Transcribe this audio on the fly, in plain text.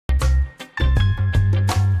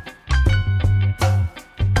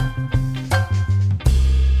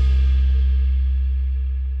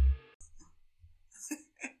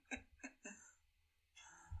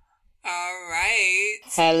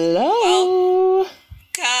Hello.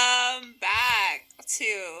 Welcome back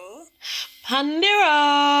to Pandy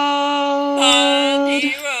Road.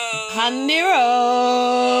 Pandy Road. Pandy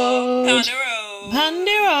Road. Pandy Road.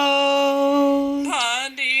 Pandy Road.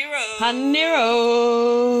 Pandy Road. Pandy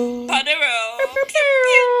Road. Pandy Road. Pew,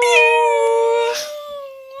 pew, pew.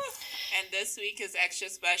 And this week is extra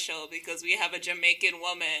special because we have a Jamaican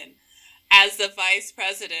woman as the vice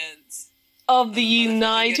president of the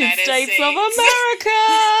United States of America.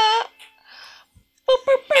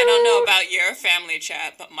 I don't know about your family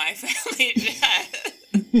chat, but my family chat.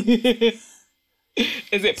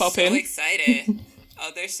 Is it popping? So excited.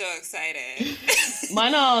 Oh, they're so excited.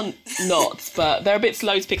 Mine aren't not, but they're a bit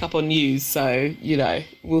slow to pick up on news, so, you know,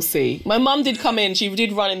 we'll see. My mum did come in, she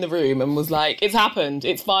did run in the room and was like, it's happened,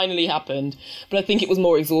 it's finally happened. But I think it was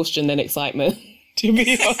more exhaustion than excitement, to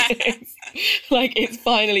be honest. Like, it's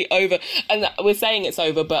finally over. And we're saying it's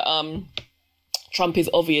over, but Trump is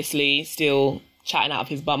obviously still chatting out of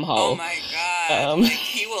his bum hole. Oh my God. Like,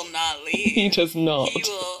 he will not leave. He does not. He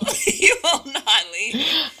will not leave.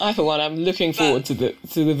 I, for one, I'm looking forward to the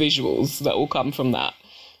visuals that will come from that.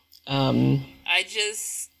 Someone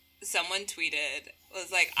tweeted, was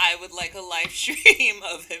like, I would like a live stream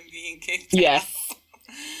of him being kicked yes. out.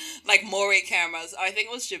 Like Maury cameras. I think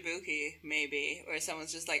it was Jabuki, maybe, where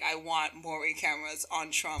someone's just like, I want Maury cameras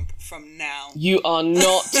on Trump from now. You are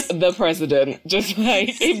not the president. Just like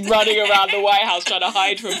him running around the White House trying to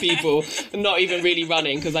hide from people, not even really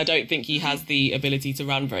running, because I don't think he has the ability to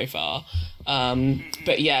run very far.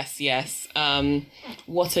 But yes.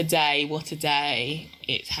 What a day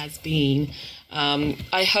it has been.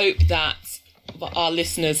 I hope that our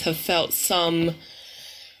listeners have felt some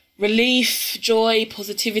relief, joy,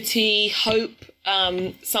 positivity, hope,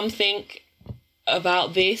 something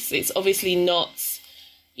about this. It's obviously not,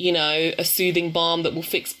 you know, a soothing balm that will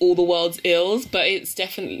fix all the world's ills, but it's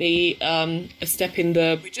definitely a step in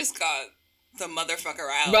the... We just got the motherfucker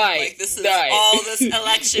out. Right. Like, this is all this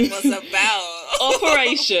election was about.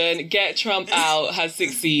 Operation Get Trump Out has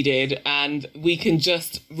succeeded, and we can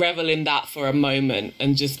just revel in that for a moment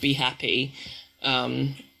and just be happy.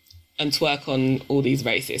 And twerk on all these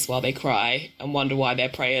racists while they cry and wonder why their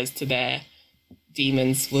prayers to their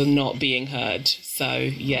demons were not being heard. So,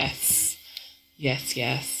 yes.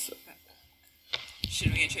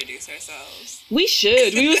 Should we introduce ourselves? We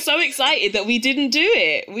should. We were so excited that we didn't do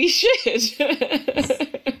it. We should.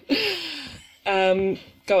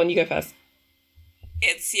 Go on, you go first.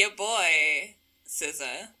 It's your boy,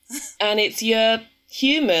 SZA. And it's your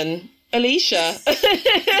human, Alicia.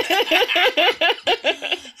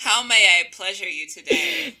 How may I pleasure you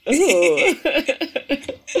today?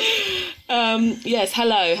 Yes,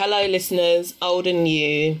 hello listeners, old and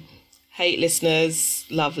new, hate listeners,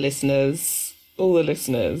 love listeners, all the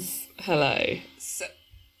listeners, hello.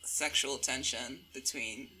 Sexual tension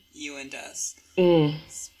between you and us.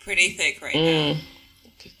 It's pretty thick right now.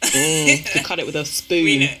 To cut it with a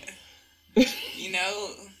spoon. You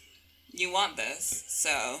know, you want this,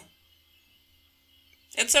 so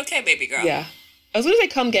it's okay, baby girl. Yeah. I was going to say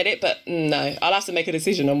come get it, but no. I'll have to make a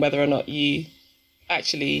decision on whether or not you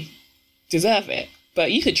actually deserve it.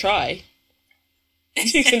 But you could try.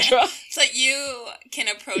 You can try. So you can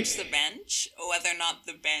approach the bench. Whether or not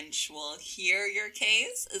the bench will hear your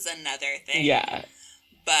case is another thing. Yeah.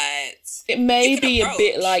 But it may be a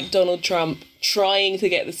bit like Donald Trump trying to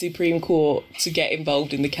get the Supreme Court to get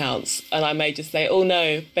involved in the counts. And I may just say, oh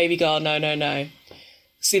no, baby girl, no.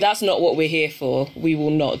 See, that's not what we're here for. We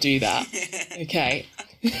will not do that. Okay.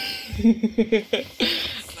 It's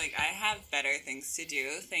like, I have better things to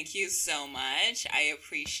do. Thank you so much. I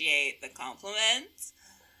appreciate the compliment.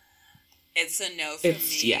 It's a no from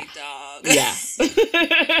me, dog. Yeah.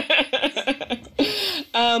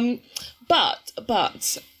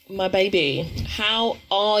 But, my baby, how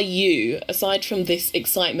are you, aside from this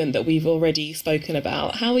excitement that we've already spoken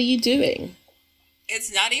about, how are you doing?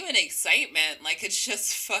 It's not even excitement. Like, it's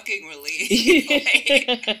just fucking relief.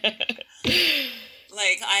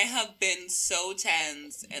 Like, I have been so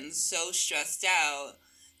tense and so stressed out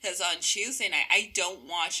because on Tuesday night, I don't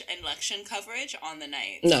watch election coverage on the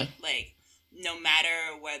night. No. Like, no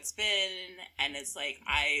matter what's been, and it's like,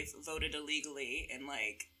 I've voted illegally in,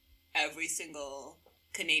 like, every single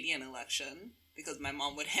Canadian election because my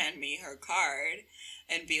mom would hand me her card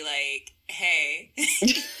and be like, hey...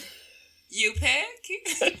 You pick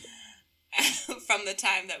from the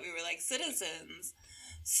time that we were like citizens.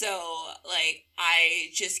 So like, I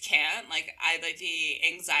just can't, like, I like the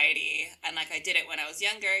anxiety, and like I did it when I was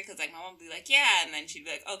younger because like my mom would be like, yeah, and then she'd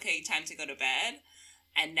be like, okay, time to go to bed.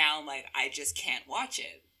 And now I'm like, I just can't watch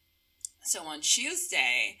it. So on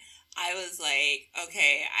Tuesday, I was like,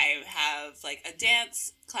 okay, I have like a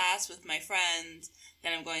dance class with my friend,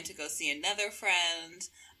 then I'm going to go see another friend,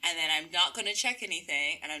 and then I'm not going to check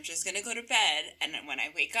anything, and I'm just going to go to bed, and then when I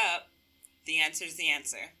wake up, the answer is the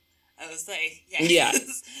answer. I was like, yes. Yeah.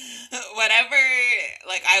 Whatever,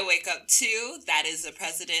 like, I wake up to, that is the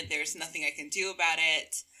president. There's nothing I can do about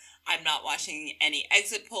it. I'm not watching any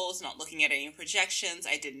exit polls, not looking at any projections.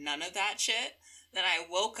 I did none of that shit. Then I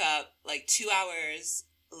woke up, like, 2 hours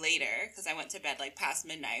later, because I went to bed, like, past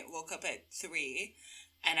midnight, woke up at 3,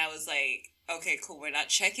 and I was like, okay, cool, we're not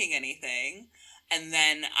checking anything. And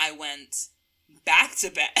then I went back to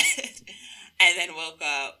bed, and then woke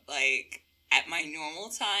up, like, at my normal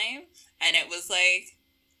time, and it was like,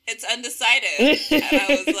 it's undecided. And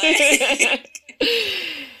I was like,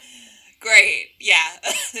 great, yeah,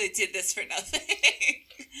 they did this for nothing.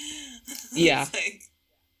 Yeah. Like,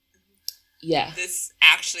 yeah. This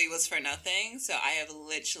actually was for nothing. So I have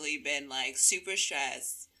literally been like super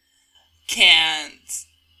stressed, can't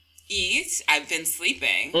eat. I've been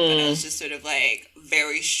sleeping, but I was just sort of like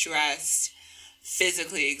very stressed,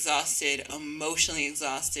 physically exhausted, emotionally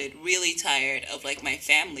exhausted, really tired of like my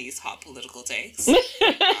family's hot political takes.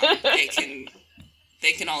 They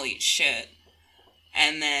can all eat shit.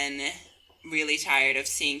 And then really tired of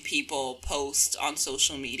seeing people post on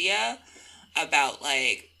social media about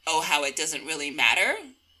like, oh, how it doesn't really matter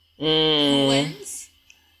who wins.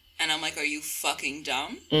 And I'm like, are you fucking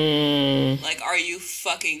dumb? Like, are you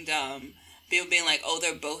fucking dumb? People being like, oh,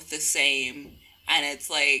 they're both the same. And it's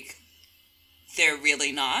like, they're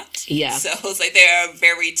really not. Yeah. So it's like, there are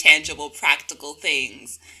very tangible, practical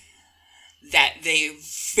things that they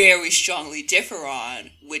very strongly differ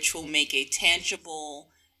on, which will make a tangible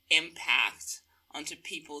impact onto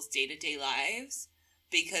people's day-to-day lives.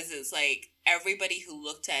 Because it's like, everybody who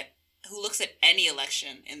looks at any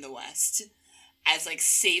election in the West as like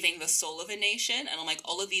saving the soul of a nation, and I'm like,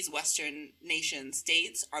 all of these Western nation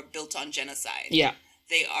states are built on genocide. Yeah.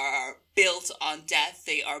 They are built on death.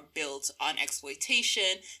 They are built on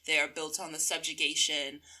exploitation. They are built on the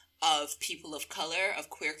subjugation of people of color,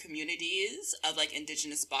 of queer communities, of like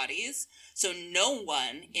indigenous bodies. So no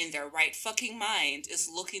one in their right fucking mind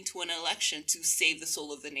is looking to an election to save the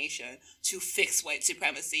soul of the nation, to fix white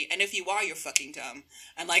supremacy. And if you are, you're fucking dumb.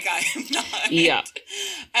 And like, I am not. Yeah.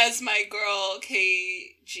 As my girl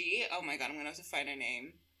KG, oh my God, I'm gonna have to find her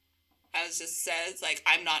name. As just says, like,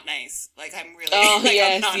 I'm not nice. Like, I'm really, like,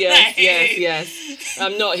 yes, I'm not yes, nice. yes.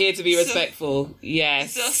 I'm not here to be respectful.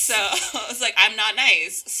 Yes. So it's like, I'm not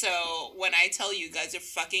nice. So when I tell you guys are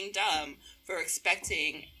fucking dumb for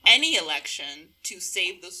expecting any election to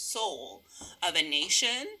save the soul of a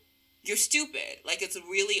nation, you're stupid. Like, it's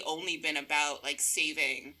really only been about, like,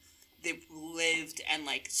 saving the lived and,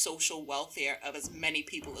 like, social welfare of as many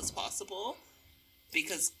people as possible.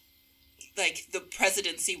 Because, like, the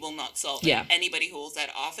presidency will not solve it. Yeah. Anybody who holds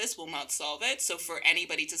that office will not solve it. So for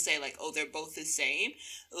anybody to say, like, oh, they're both the same,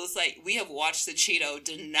 it was like, we have watched the Cheeto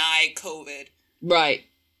deny COVID. Right.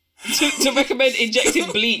 to recommend injecting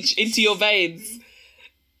bleach into your veins.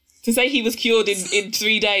 To say he was cured in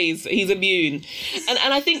 3 days, he's immune.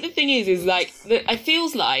 And I think the thing is like, it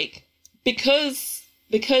feels like, because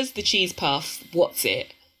the cheese puff, what's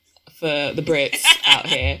it, for the Brits out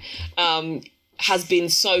here, has been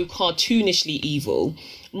so cartoonishly evil,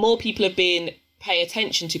 more people have been paying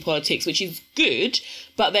attention to politics, which is good,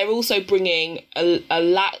 but they're also bringing a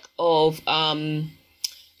lack of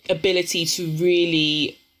ability to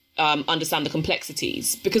really understand the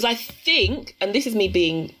complexities. Because I think, and this is me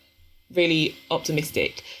being really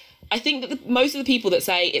optimistic, I think that most of the people that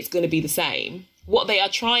say it's going to be the same, what they are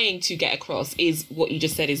trying to get across is what you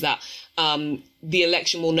just said, is that the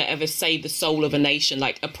election will never save the soul of a nation.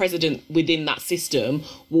 Like, a president within that system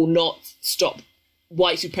will not stop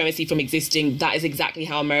white supremacy from existing. That is exactly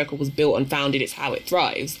how America was built and founded. It's how it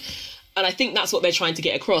thrives. And I think that's what they're trying to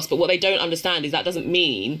get across. But what they don't understand is that doesn't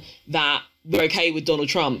mean that they're okay with Donald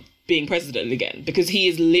Trump being president again, because he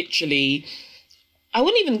is literally, I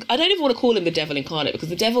don't even want to call him the devil incarnate, because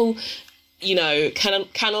the devil, you know,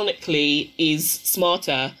 canonically is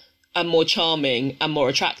smarter and more charming and more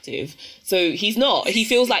attractive. So he's not. He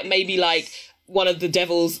feels like maybe like one of the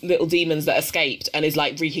devil's little demons that escaped and is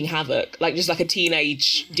like wreaking havoc, like just like a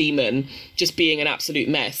teenage demon just being an absolute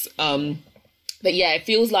mess. But yeah, it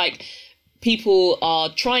feels like people are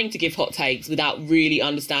trying to give hot takes without really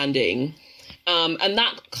understanding. And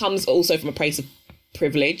that comes also from a place of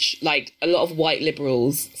privilege. Like, a lot of white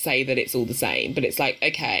liberals say that it's all the same, but it's like,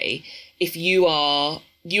 okay, if you are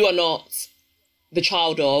not the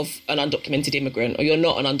child of an undocumented immigrant, or you're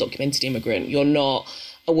not an undocumented immigrant, you're not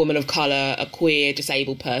a woman of colour, a queer,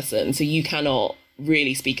 disabled person, so you cannot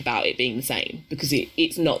really speak about it being the same, because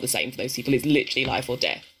it's not the same for those people. It's literally life or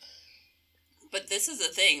death. But this is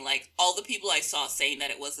the thing, like, all the people I saw saying that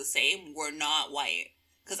it was the same were not white.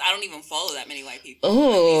 Because I don't even follow that many white people. Oh.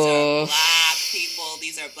 Like, these are black people.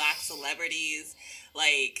 These are black celebrities.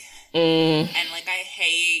 Like, and, like,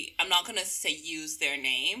 I'm not going to say use their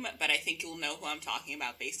name, but I think you'll know who I'm talking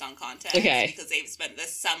about based on context. Okay. Because they've spent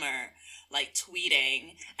this summer, like,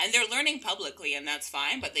 tweeting. And they're learning publicly, and that's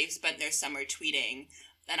fine, but they've spent their summer tweeting,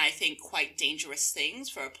 and I think quite dangerous things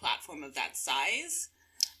for a platform of that size.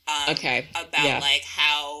 About like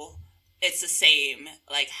how it's the same,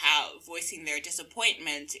 like how voicing their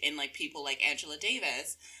disappointment in like people like Angela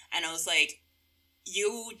Davis. And I was like,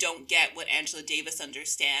 you don't get what Angela Davis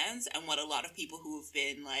understands, and what a lot of people who've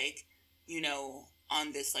been like, you know,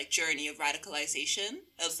 on this like journey of radicalization.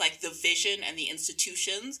 It's like the vision and the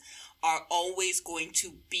institutions are always going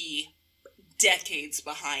to be decades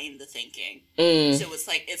behind the thinking. So it's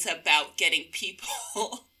like, it's about getting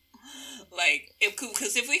people like,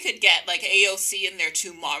 because if we could get like AOC in there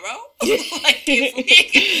tomorrow, like if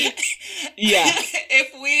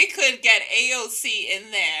we could get AOC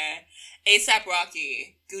in there, ASAP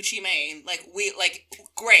Rocky, Gucci Mane, like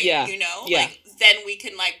great, you know, like then we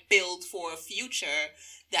can like build for a future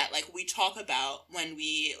that like we talk about when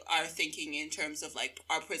we are thinking in terms of like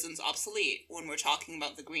our prisons obsolete, when we're talking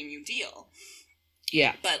about the Green New Deal.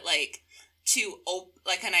 Yeah. But like,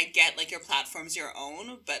 and I get like your platform's your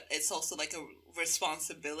own, but it's also like a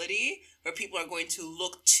responsibility where people are going to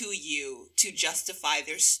look to you to justify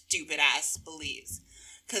their stupid ass beliefs.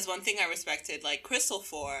 Because one thing I respected like Crystal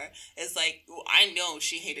for is like, I know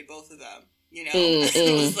she hated both of them, you know.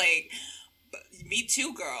 It was like, me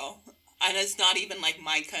too, girl. And it's not even like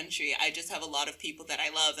my country. I just have a lot of people that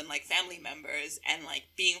I love and like family members, and like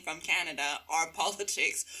being from Canada, our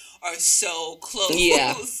politics are so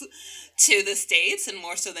close to the States, and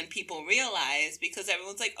more so than people realize, because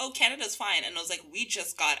everyone's like, oh, Canada's fine. And I was like, we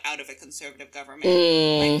just got out of a conservative government.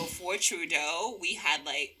 Like before Trudeau, we had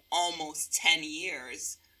like almost 10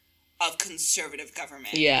 years of conservative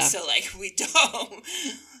government. Yeah. So like we don't,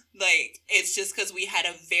 like, it's just because we had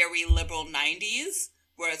a very liberal 90s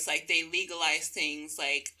where it's like they legalized things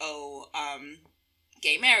like,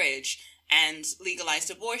 gay marriage and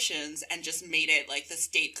legalized abortions, and just made it like the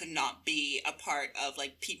state could not be a part of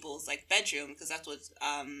like people's like bedroom, because that's what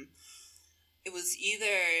it was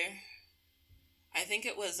either, I think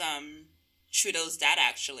it was Trudeau's dad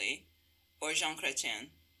actually, or Jean Chrétien,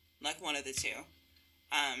 like one of the two,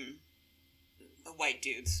 the white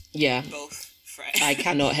dudes, both French. I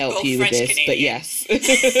cannot help you with this, Canadian. But yes.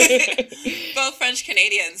 Both French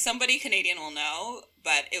Canadians. Somebody Canadian will know,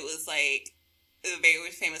 but it was like a very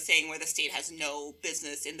famous saying where the state has no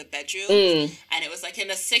business in the bedroom. And it was like in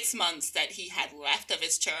the 6 months that he had left of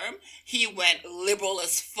his term, he went liberal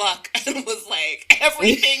as fuck and was like,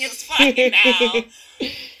 everything is fine now.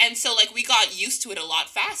 And so like we got used to it a lot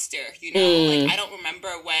faster, you know? Like I don't remember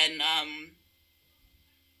when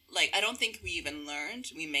like, I don't think we even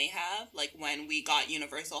learned, we may have, like, when we got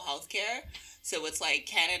universal health care. So it's like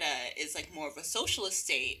Canada is, like, more of a socialist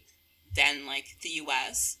state than, like, the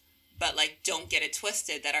U.S. But, like, don't get it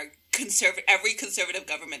twisted that every conservative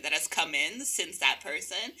government that has come in since that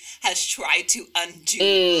person has tried to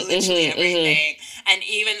undo literally everything. And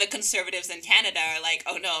even the conservatives in Canada are like,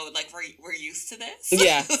 oh no, like we're used to this.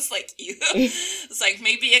 Yeah. It's like it's like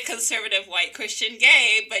maybe a conservative white Christian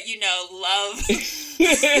gay, but you know, love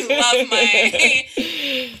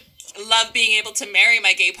being able to marry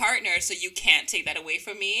my gay partner, so you can't take that away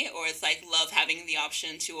from me. Or it's like love having the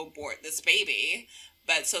option to abort this baby.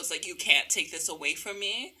 But so it's like, you can't take this away from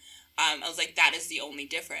me. I was like, that is the only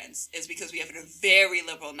difference, is because we have a very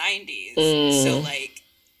liberal 90s. So like,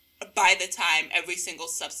 by the time every single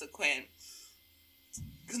subsequent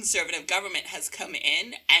conservative government has come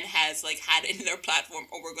in and has like had in their platform,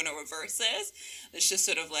 oh, we're going to reverse this, it's just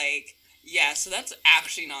sort of like, yeah, so that's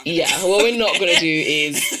actually not gonna happen. What we're not going to do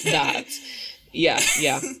is that. Yeah.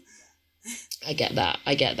 I get that.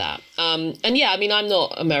 And yeah, I mean, I'm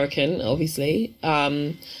not American, obviously.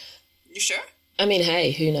 You sure? I mean,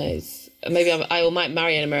 hey, who knows? Maybe I might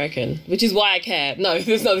marry an American, which is why I care. No,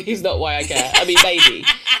 it's not why I care. I mean, maybe.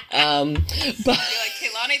 But you're like,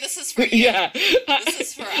 Kehlani, this is for you. Yeah. This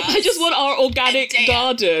is for us. I just want our organic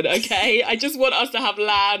garden, okay? I just want us to have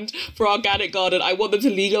land for our organic garden. I want them to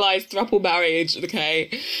legalize throuple marriage, okay?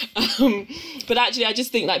 But actually, I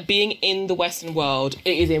just think like being in the Western world,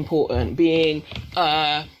 it is important. Being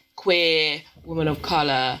a queer woman of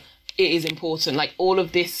colour, it is important. Like all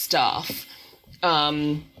of this stuff,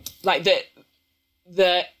 like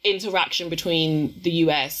the interaction between the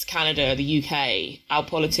US, Canada, the UK, our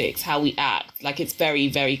politics, how we act, like it's very,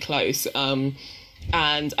 very close.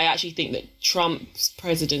 And I actually think that Trump's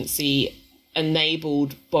presidency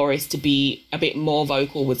enabled Boris to be a bit more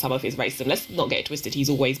vocal with some of his racism. Let's not get it twisted. He's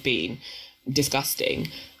always been disgusting.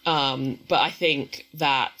 But I think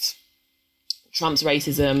that Trump's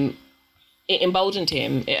racism, it emboldened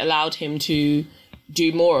him. It allowed him to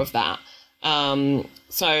do more of that.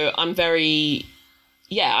 So I'm very...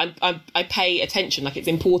 I pay attention. Like, it's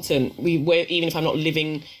important. Even if I'm not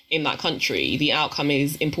living in that country, the outcome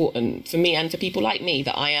is important for me and for people like me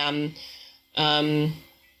that I am,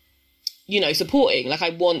 supporting. Like, I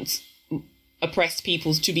want oppressed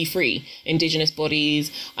peoples to be free, Indigenous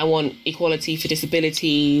bodies. I want equality for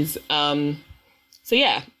disabilities. Yeah.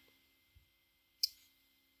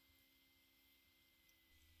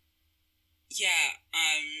 Yeah,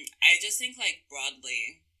 I just think, like,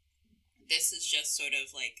 broadly, this is just sort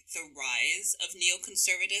of like the rise of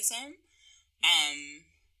neoconservatism.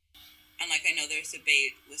 And like, I know there's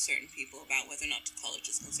debate with certain people about whether or not to call it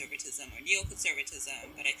just conservatism or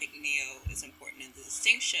neoconservatism, but I think neo is important in the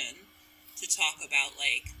distinction to talk about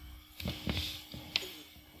like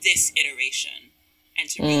this iteration and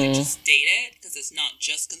to really just state it, because it's not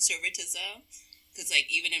just conservatism. Because,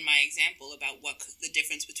 like, even in my example about what the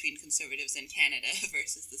difference between conservatives in Canada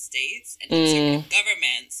versus the States and conservative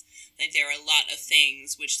governments, like, there are a lot of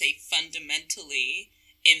things which they fundamentally,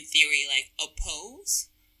 in theory, like, oppose.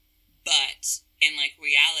 But in, like,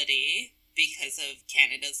 reality, because of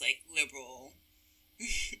Canada's, like, liberal,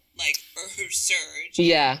 like, surge.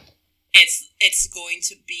 Yeah. It's going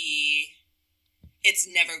to be... It's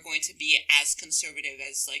never going to be as conservative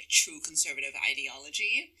as, like, true conservative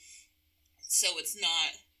ideology. So it's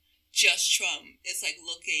not just Trump. It's like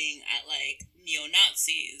looking at like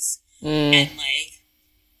neo-Nazis and like,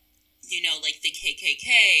 like the KKK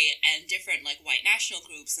and different like white national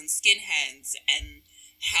groups and skinheads and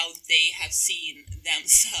how they have seen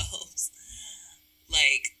themselves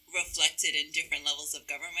like reflected in different levels of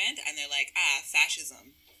government. And they're like,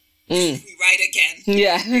 fascism. Right again.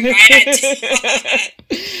 Yeah. Right.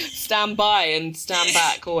 Stand by and stand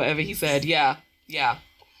back or whatever he said. Yeah. Yeah.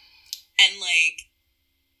 And, like,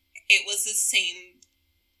 it was the same,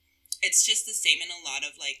 it's just the same in a lot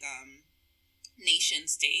of, like, nation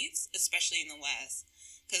states, especially in the West,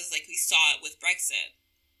 because, like, we saw it with Brexit,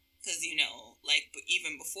 because, like,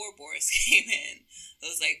 even before Boris came in, it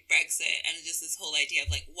was, like, Brexit, and just this whole idea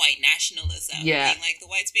of, like, white nationalism, being, like,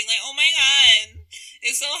 the whites being like, oh my god,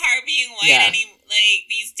 it's so hard being white, like,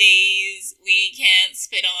 these days, we can't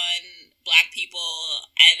spit on black people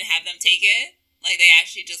and have them take it. Like, they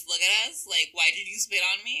actually just look at us, like, why did you spit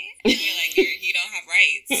on me? And you're like, you don't have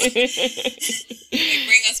rights. Like,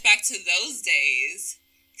 bring us back to those days.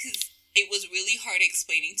 Because it was really hard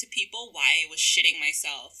explaining to people why I was shitting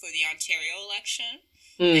myself for the Ontario election,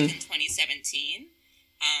 like, in 2017.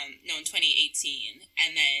 In 2018.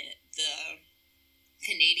 And then the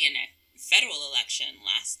Canadian federal election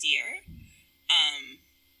last year.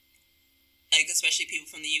 Like, especially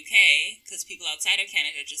people from the UK, because people outside of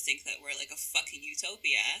Canada just think that we're, like, a fucking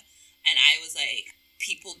utopia. And I was like,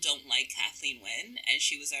 people don't like Kathleen Wynne, and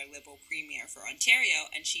she was our Liberal Premier for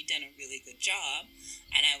Ontario, and she did a really good job.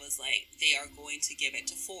 And I was like, they are going to give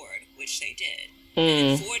it to Ford, which they did.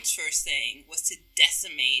 And Ford's first thing was to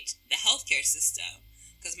decimate the healthcare system,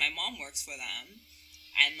 because my mom works for them.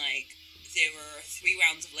 And, like, there were 3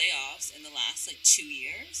 rounds of layoffs in the last, like, 2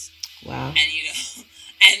 years. Wow. And,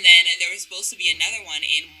 and then there was supposed to be another one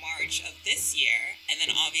in March of this year. And then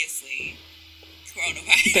obviously,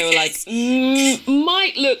 coronavirus. They were like,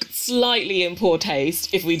 might look slightly in poor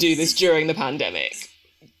taste if we do this during the pandemic.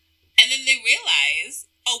 And then they realize,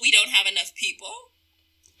 we don't have enough people.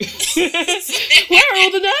 Where are all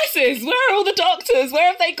the nurses? Where are all the doctors? Where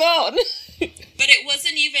have they gone? But it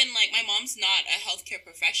wasn't even, like, my mom's not a healthcare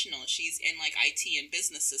professional. She's in, like, IT and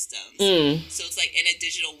business systems. So it's, like, in a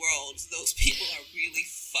digital world, those people are really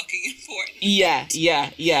fucking important. Yeah.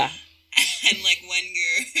 And, like, when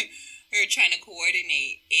you're trying to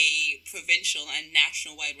coordinate a provincial and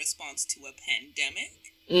national-wide response to a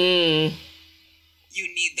pandemic, you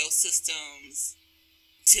need those systems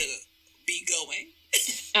to be going.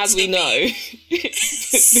 As we know.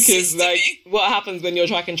 Because, like, what happens when your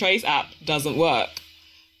track and trace app doesn't work?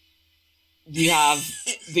 You have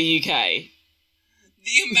the UK.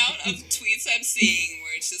 The amount of tweets I'm seeing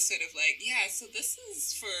where it's just sort of like, yeah, so this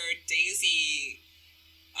is for Daisy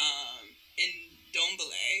in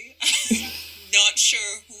Dombele. Not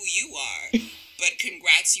sure who you are, but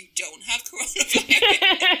congrats, you don't have coronavirus.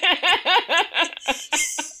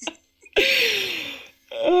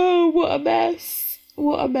 Oh, what a mess.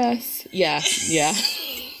 mess. Yeah, yeah.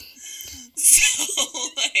 So,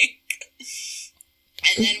 like,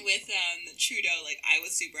 and then with Trudeau, like, I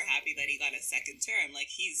was super happy that he got a second term. Like,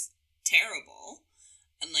 he's terrible,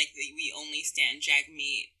 and like we only stand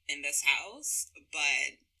Jagmeet in this house,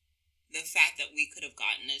 but the fact that we could have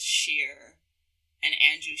gotten an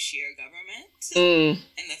Andrew Scheer government, and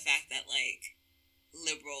the fact that like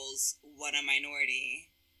Liberals won a minority,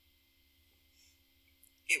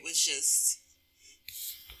 it was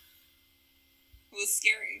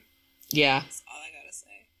scary. Yeah. That's all I gotta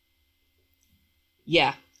say.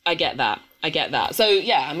 Yeah, I get that. So,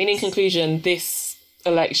 yeah, I mean, in conclusion, this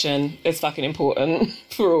election is fucking important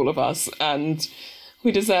for all of us, and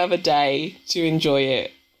we deserve a day to enjoy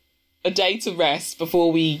it. A day to rest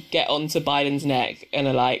before we get onto Biden's neck and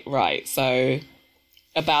are like, right, so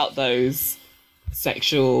about those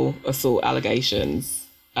sexual assault allegations,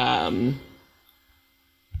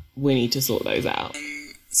 we need to sort those out.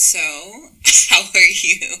 So, how are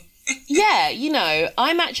you? Yeah, you know,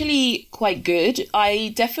 I'm actually quite good.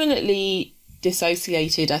 I definitely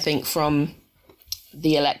dissociated, I think, from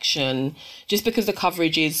the election just because the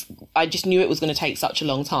coverage I just knew it was going to take such a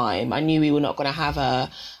long time. I knew we were not going to have a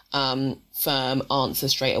firm answer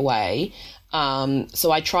straight away.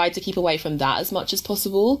 So I tried to keep away from that as much as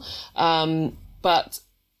possible. But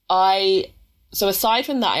so aside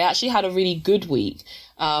from that, I actually had a really good week.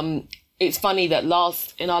 It's funny that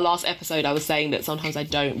in our last episode, I was saying that sometimes I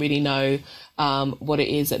don't really know what it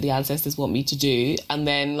is that the ancestors want me to do. And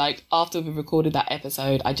then, like, after we recorded that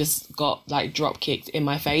episode, I just got, like, drop kicked in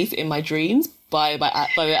my face in my dreams by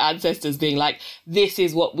the ancestors being like, this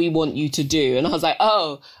is what we want you to do. And I was like,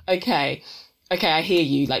 oh, okay, I hear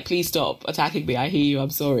you. Like, please stop attacking me. I hear you.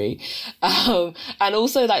 I'm sorry. And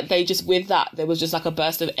also, like, with that, there was just, like, a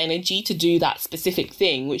burst of energy to do that specific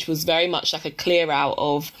thing, which was very much like a clear out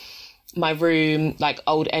of my room, like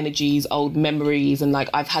old energies, old memories, and like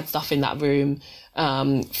I've had stuff in that room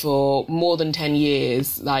for more than 10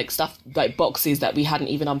 years, like stuff like boxes that we hadn't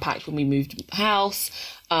even unpacked when we moved house.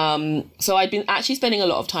 So I'd been actually spending a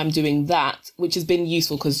lot of time doing that, which has been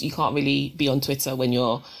useful because you can't really be on Twitter when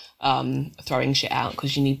you're throwing shit out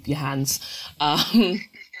because you need your hands.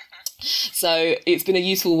 So it's been a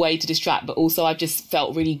useful way to distract, but also I've just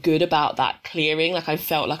felt really good about that clearing. Like I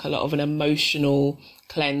felt like a lot of an emotional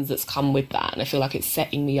cleanse that's come with that, and I feel like it's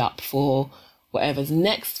setting me up for whatever's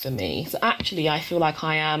next for me. So actually I feel like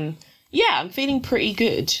I'm feeling pretty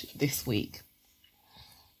good this week.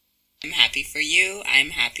 I'm happy for you. I'm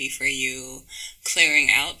happy for you clearing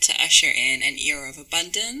out to usher in an era of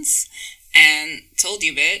abundance. And told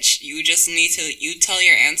you, bitch, you tell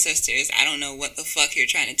your ancestors, I don't know what the fuck you're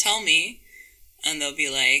trying to tell me. And they'll be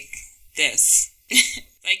like, this.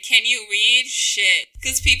 Like, can you read shit?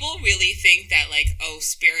 Because people really think that, like, oh,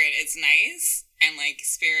 spirit is nice. And, like,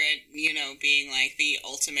 spirit, you know, being, like, the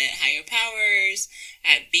ultimate higher powers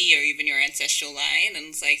at B or even your ancestral line. And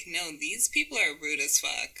it's like, no, these people are rude as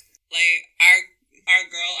fuck. Like, our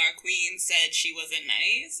girl, our queen said she wasn't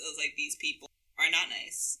nice. I was like, these people are not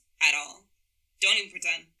nice at all. Don't even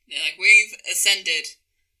pretend. They're like, we've ascended.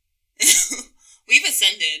 We've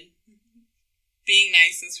ascended. Being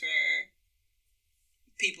nice is for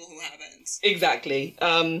people who haven't. Exactly.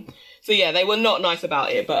 So yeah, they were not nice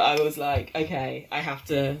about it, but I was like, okay, I have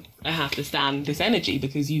to stand this energy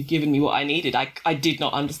because you've given me what I needed. I did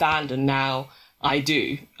not understand, and now I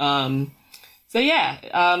do. So yeah,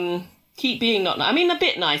 keep being I mean, a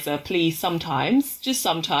bit nicer, please, sometimes, just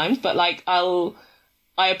sometimes, but like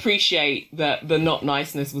I appreciate that the not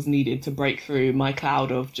niceness was needed to break through my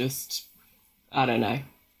cloud of just, I don't know.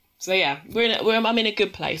 So yeah, I'm in a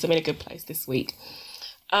good place. I'm in a good place this week.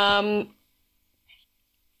 So,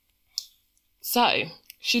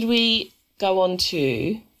 should we go on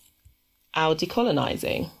to our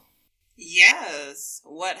decolonising? Yes.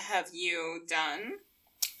 What have you done?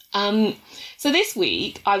 So this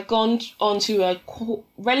week I've gone on to a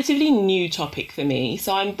relatively new topic for me.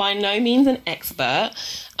 So I'm by no means an expert,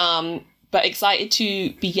 but excited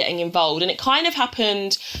to be getting involved. And it kind of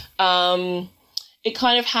happened, I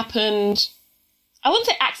wouldn't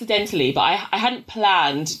say accidentally, but I hadn't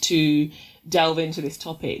planned to delve into this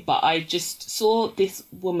topic, but I just saw this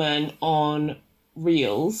woman on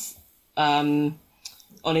Reels, on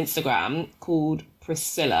Instagram called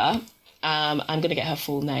Priscilla. I'm going to get her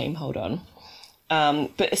full name. Hold on.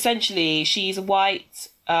 But essentially, she's a white.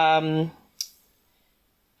 I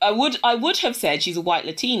would have said she's a white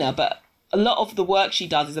Latina, but a lot of the work she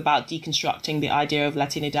does is about deconstructing the idea of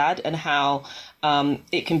Latinidad and how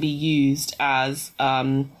it can be used as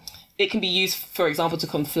for example, to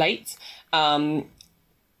conflate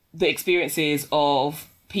the experiences of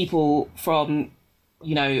people from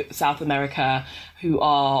South America who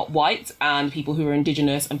are white, and people who are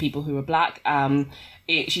indigenous, and people who are black.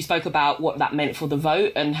 She spoke about what that meant for the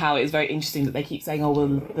vote, and how it's very interesting that they keep saying, oh, well,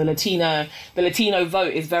 the Latino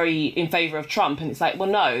vote is very in favor of Trump. And it's like, well,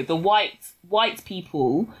 no, the white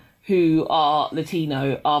people who are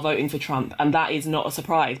Latino are voting for Trump. And that is not a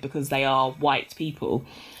surprise, because they are white people.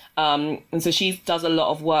 And so she does a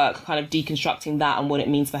lot of work kind of deconstructing that and what it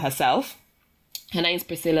means for herself. Her name's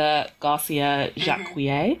Priscilla Garcia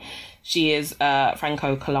Jacquier. She is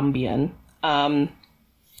Franco-Colombian. And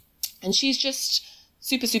she's just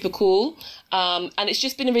super, super cool. And it's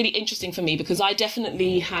just been really interesting for me, because I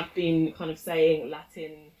definitely have been kind of saying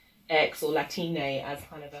Latinx or Latine as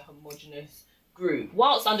kind of a homogenous group,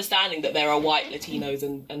 whilst understanding that there are white Latinos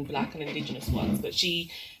and black and indigenous ones. But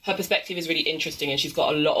her perspective is really interesting, and she's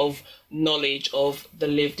got a lot of knowledge of the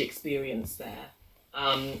lived experience there.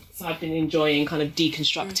 So I've been enjoying kind of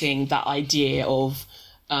deconstructing that idea of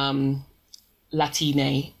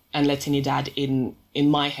Latine and Latinidad in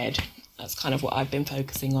my head. That's kind of what I've been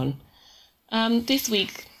focusing on this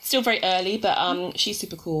week. Still very early, but she's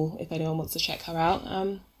super cool if anyone wants to check her out.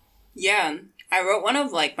 Yeah, I wrote one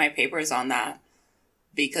of like my papers on that,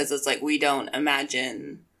 because it's like we don't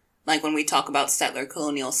imagine, like when we talk about settler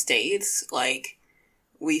colonial states, like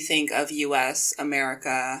we think of U.S.,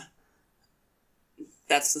 America.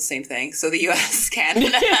 That's the same thing. So the US,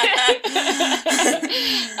 Canada.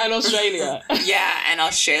 And Australia. Yeah, and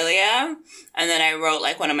Australia. And then I wrote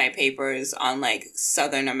like one of my papers on like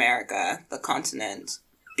Southern America, the continent,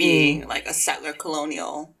 being like a settler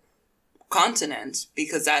colonial continent,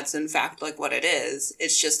 because that's in fact like what it is.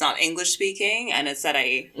 It's just not English speaking, and it's that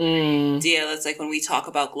idea that's like when we talk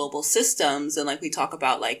about global systems, and like we talk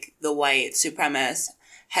about like the white supremacist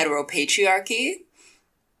heteropatriarchy,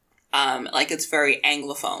 like it's very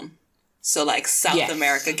Anglophone. So like South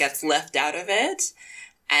America gets left out of it.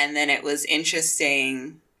 And then it was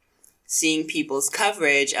interesting seeing people's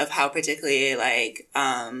coverage of how particularly like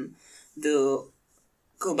the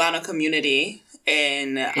Cubano community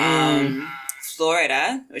in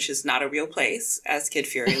Florida, which is not a real place, as Kid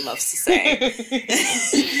Fury loves to say.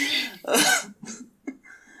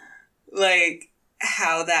 Like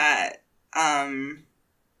how that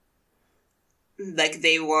like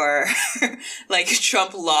they were like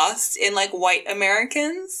Trump lost in like white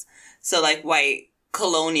Americans, so like white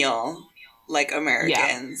colonial like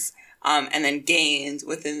Americans, and then gained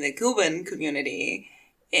within the Cuban community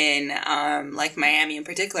in like Miami in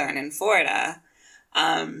particular, and in Florida.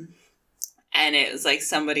 And it was like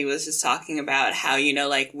somebody was just talking about how, you know,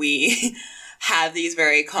 like we have these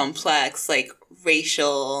very complex like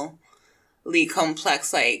racially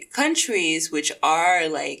complex like countries which are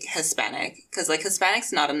like Hispanic, because like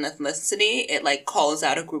Hispanic's not an ethnicity, it like calls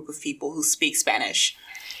out a group of people who speak Spanish.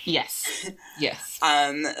 Yes.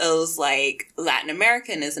 It was like Latin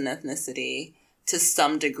American is an ethnicity to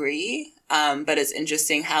some degree, but it's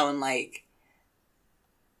interesting how in like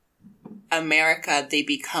America they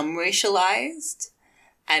become racialized,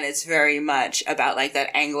 and it's very much about like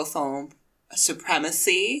that Anglophone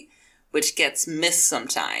supremacy, which gets missed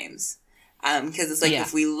sometimes. Because it's like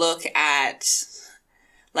if we look at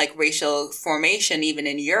like racial formation even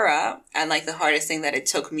in Europe, and like the hardest thing that it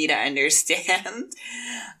took me to understand,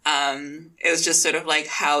 it was just sort of like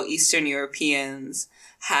how Eastern Europeans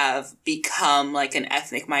have become like an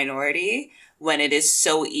ethnic minority, when it is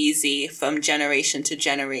so easy from generation to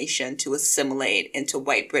generation to assimilate into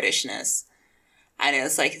white Britishness. And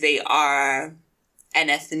it's like they are an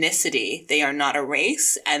ethnicity, they are not a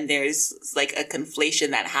race, and there's like a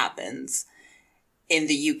conflation that happens in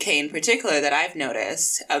the UK in particular that I've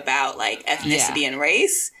noticed about like ethnicity and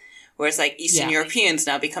race, where it's like Eastern Europeans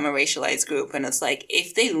now become a racialized group, and it's like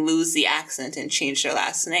if they lose the accent and change their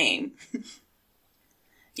last name,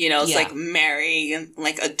 you know, it's like marry,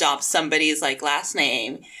 like adopt somebody's like last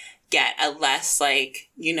name, get a less like,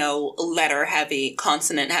 you know, letter heavy,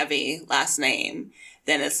 consonant heavy last name,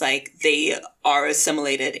 then it's like they are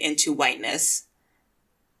assimilated into whiteness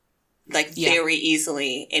like very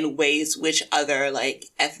easily in ways which other like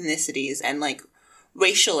ethnicities and like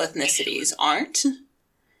racial ethnicities aren't.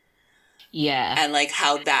 Yeah. And like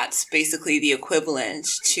how that's basically the equivalent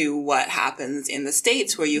to what happens in the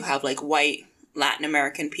States, where you have like white Latin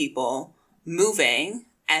American people moving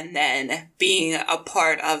and then being a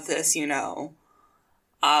part of this, you know,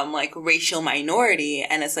 like racial minority.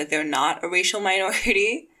 And it's like they're not a racial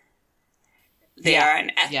minority. They are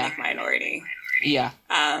an ethnic minority. Yeah.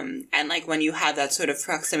 And like when you have that sort of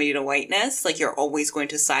proximity to whiteness, like you're always going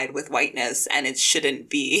to side with whiteness, and it shouldn't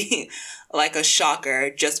be like a shocker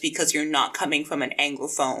just because you're not coming from an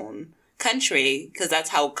Anglophone country, because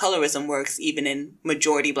that's how colorism works even in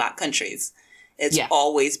majority Black countries. It's Yeah.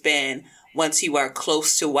 always been once you are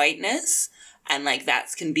close to whiteness, and like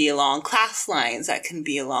that can be along class lines, that can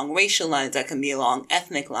be along racial lines, that can be along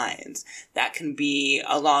ethnic lines, that can be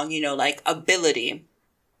along, you know, like ability,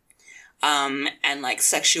 and like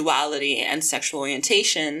sexuality and sexual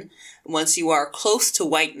orientation. Once you are close to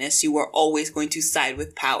whiteness, you are always going to side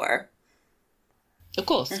with power. Of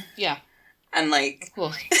course. Yeah. And like Of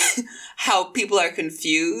course. how people are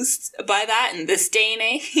confused by that in this day and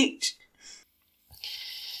age.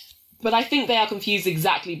 But I think they are confused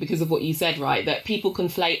exactly because of what you said, right? That people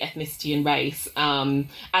conflate ethnicity and race. And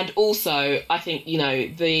also, I think, you know,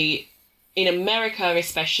 in America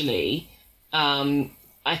especially, I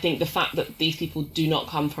think the fact that these people do not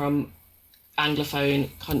come from Anglophone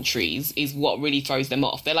countries is what really throws them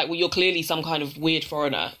off. They're like, well, you're clearly some kind of weird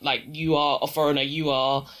foreigner. Like, you are a foreigner. You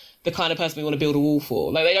are the kind of person we want to build a wall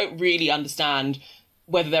for. Like, they don't really understand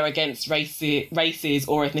whether they're against races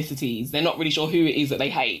or ethnicities. They're not really sure who it is that they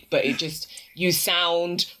hate, but it just, you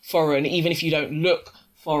sound foreign, even if you don't look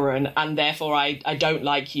foreign, and therefore I don't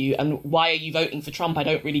like you. And why are you voting for Trump? I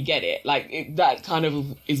don't really get it. Like, that kind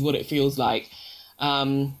of is what it feels like.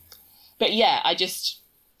 But yeah,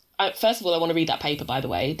 first of all, I want to read that paper, by the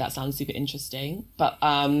way. That sounds super interesting. But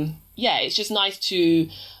yeah, it's just nice to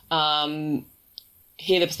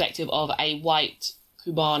hear the perspective of a white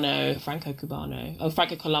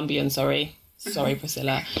Franco-Colombian, sorry,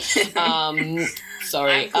 Priscilla.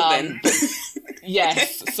 Sorry.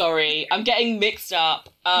 Yes, sorry. I'm getting mixed up.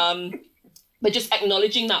 But just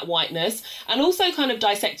acknowledging that whiteness and also kind of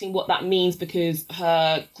dissecting what that means, because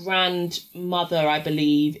her grandmother, I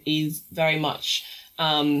believe, is very much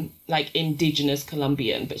like indigenous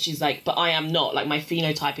Colombian. But she's like, but I am not. Like, my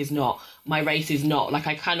phenotype is not. My race is not. Like,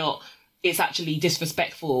 I cannot... It's actually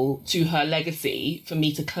disrespectful to her legacy for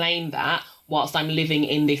me to claim that whilst I'm living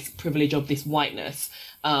in this privilege of this whiteness,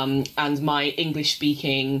 and my English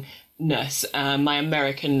speakingness, my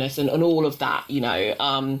Americanness, and all of that, you know.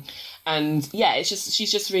 And yeah,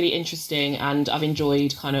 she's just really interesting, and I've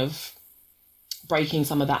enjoyed kind of breaking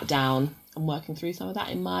some of that down and working through some of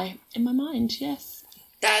that in my mind. Yes,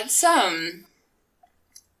 that's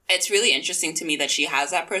it's really interesting to me that she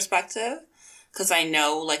has that perspective. Because I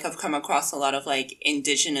know, like, I've come across a lot of, like,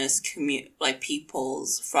 indigenous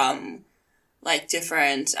peoples from, like,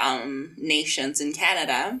 different nations in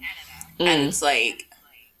Canada. And it's, like,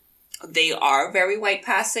 they are very white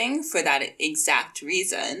passing for that exact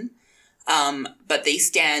reason. But they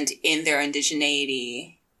stand in their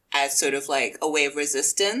indigeneity as sort of, like, a way of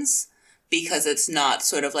resistance. Because it's not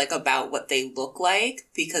sort of, like, about what they look like.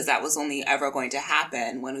 Because that was only ever going to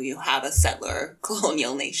happen when you have a settler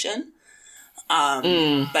colonial nation.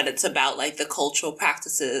 But it's about, like, the cultural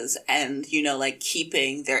practices and, you know, like,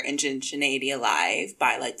 keeping their indigeneity alive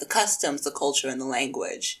by, like, the customs, the culture, and the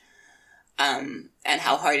language. And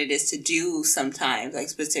how hard it is to do sometimes,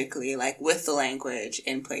 like, particularly, like, with the language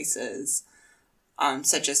in places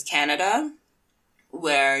such as Canada,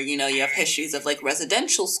 where, you know, you have histories of, like,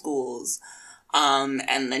 residential schools,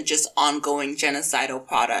 and then just ongoing genocidal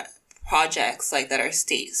projects, like, that are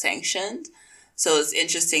state-sanctioned. So it's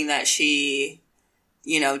interesting that she,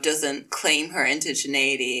 you know, doesn't claim her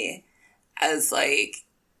indigeneity as, like,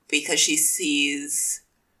 because she sees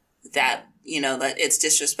that, you know, that it's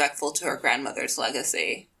disrespectful to her grandmother's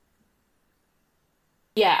legacy.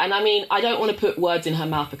 Yeah, and I mean, I don't want to put words in her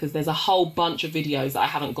mouth because there's a whole bunch of videos that I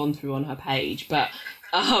haven't gone through on her page, but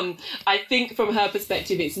I think from her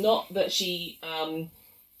perspective, it's not that she...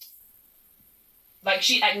 like,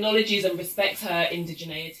 she acknowledges and respects her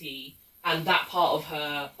indigeneity and that part of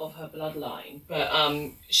her bloodline, but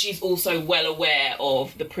she's also well aware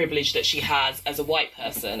of the privilege that she has as a white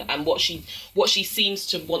person, and what she seems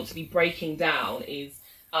to want to be breaking down is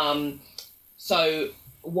so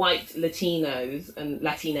white Latinos and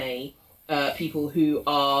Latine people who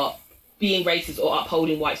are being racist or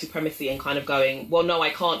upholding white supremacy and kind of going, well, no,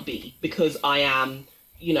 I can't be because I am,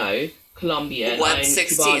 you know, Colombian, I'm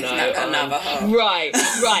Cubano, Navajo.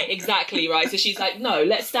 Right, exactly, right. So she's like, no,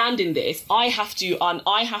 let's stand in this. I have to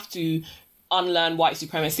unlearn white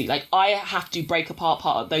supremacy. Like, I have to break apart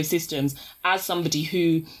part of those systems as somebody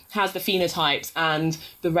who has the phenotypes and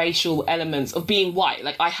the racial elements of being white.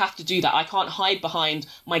 Like, I have to do that. I can't hide behind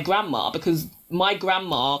my grandma because my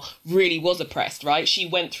grandma really was oppressed, right? She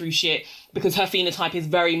went through shit because her phenotype is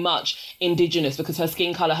very much indigenous, because her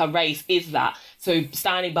skin color, her race is that. So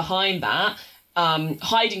standing behind that,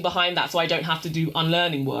 hiding behind that so I don't have to do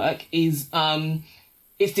unlearning work is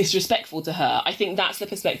disrespectful to her. I think that's the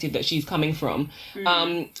perspective that she's coming from.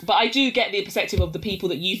 But I do get the perspective of the people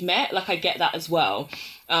that you've met. Like, I get that as well.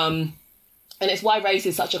 And it's why race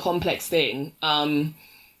is such a complex thing.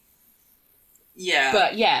 Yeah.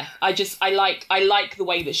 But yeah, I like the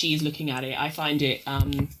way that she's looking at it. I find it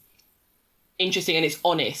interesting, and it's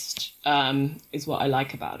honest, is what I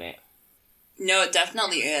like about it. No, it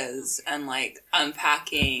definitely is. And like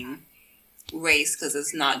unpacking race, because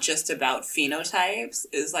it's not just about phenotypes,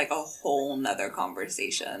 is like a whole nother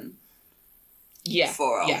conversation. Yeah.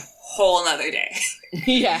 For a whole nother day.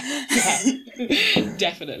 yeah.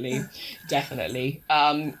 Definitely.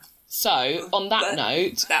 So on that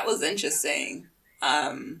note, that was interesting.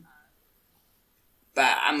 But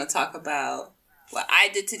I'm gonna talk about what I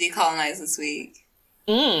did to decolonize this week.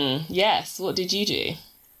 Yes. What did you do?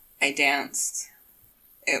 I danced.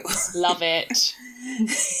 Love it.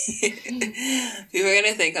 People are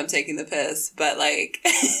gonna think I'm taking the piss, but like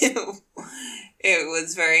it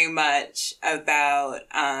was very much about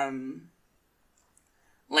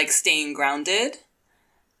like staying grounded,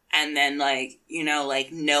 and then like, you know,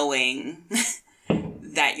 like knowing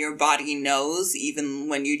that your body knows even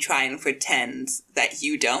when you try and pretend that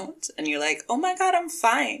you don't, and you're like, oh my God, I'm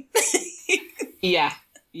fine. Yeah.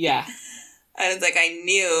 And it's like, I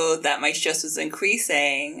knew that my stress was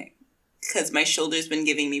increasing because my shoulder's been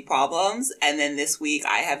giving me problems. And then this week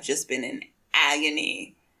I have just been in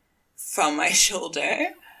agony from my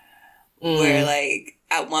shoulder. Where like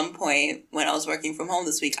at one point when I was working from home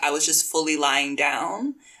this week, I was just fully lying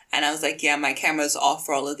down. And I was like, yeah, my camera's off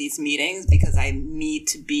for all of these meetings because I need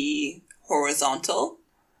to be horizontal.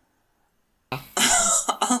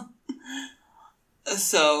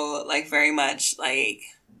 So like very much like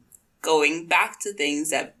going back to things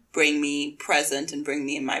that bring me present and bring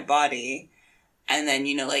me in my body. And then,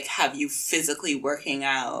 you know, like have you physically working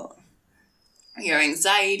out your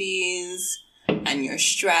anxieties and your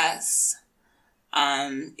stress.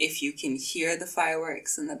 If you can hear the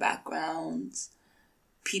fireworks in the background,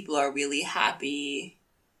 people are really happy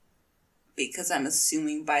because I'm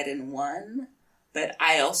assuming Biden won. But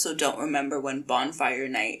I also don't remember when bonfire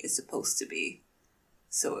night is supposed to be.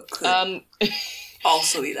 So it could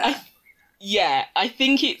also be that. I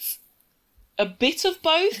think it's a bit of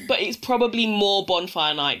both, but it's probably more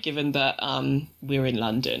bonfire night given that we're in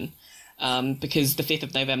London. Because the 5th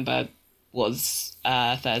of November was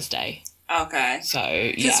Thursday. Okay. So,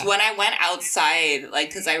 yeah. Because when I went outside, like,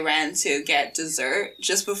 because I ran to get dessert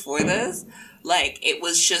just before this, like, it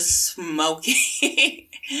was just smoky.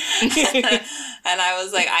 And I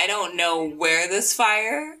was like, I don't know where this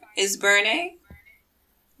fire is burning.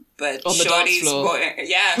 But on the dance floor.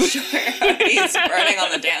 Shorty's burning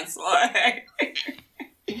on the dance floor.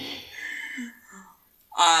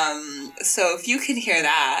 So if you can hear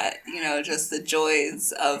that, you know, just the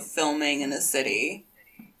joys of filming in a city,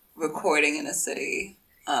 recording in a city.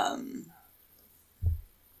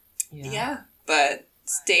 But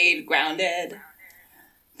stayed grounded.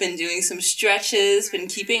 Been doing some stretches, been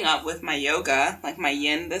keeping up with my yoga, like my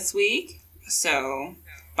yin this week. So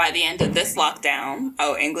by the end of this lockdown,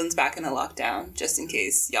 England's back in a lockdown, just in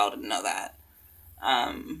case y'all didn't know that.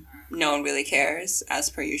 No one really cares, as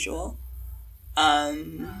per usual.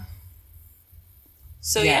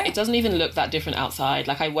 It doesn't even look that different outside.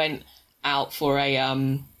 Like I went out for a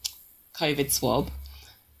COVID swab,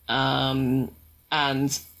 and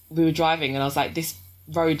we were driving, and I was like, this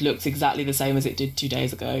road looks exactly the same as it did 2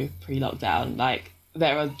 days ago, pre-lockdown. Like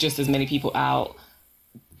there are just as many people out.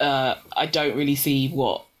 I don't really see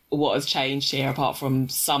what has changed here apart from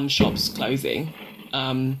some shops closing.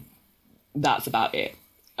 That's about it.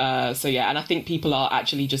 And I think people are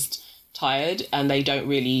actually just tired and they don't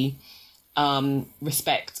really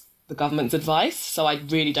respect the government's advice. So I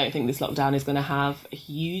really don't think this lockdown is going to have a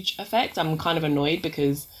huge effect. I'm kind of annoyed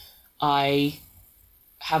because I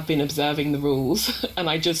have been observing the rules and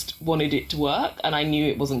I just wanted it to work and I knew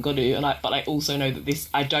it wasn't going to. But I also know that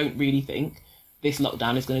I don't really think this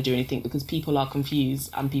lockdown is going to do anything because people are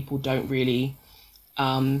confused and people don't really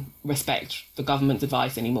respect the government's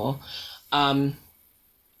advice anymore.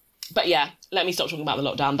 But yeah, let me stop talking about the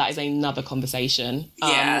lockdown. That is another conversation.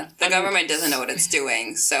 Yeah, the government doesn't know what it's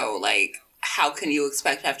doing. So, like, how can you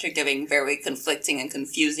expect after giving very conflicting and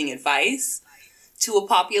confusing advice to a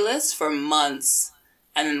populace for months,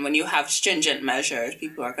 and then when you have stringent measures,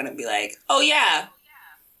 people are going to be like, oh, yeah.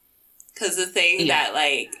 Because the thing that,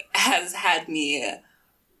 like, has had me,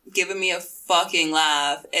 given me a fucking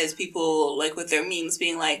laugh is people, like, with their memes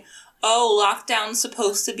being like, oh, lockdown's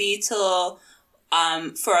supposed to be till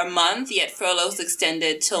for a month, yet furloughs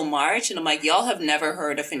extended till March. And I'm like, y'all have never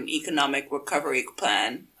heard of an economic recovery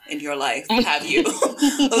plan in your life, have you?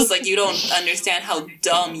 I was like, you don't understand how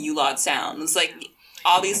dumb you lot sound. It's like,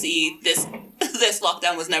 obviously, this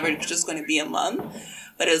lockdown was never just going to be a month.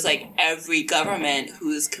 but it's like every government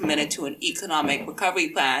who is committed to an economic recovery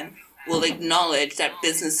plan will acknowledge that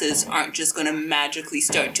businesses aren't just going to magically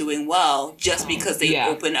start doing well just because they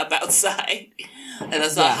open up outside. And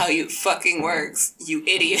that's not how it fucking works, you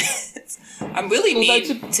idiots. I'm really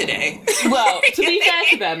mean today. Well, to be fair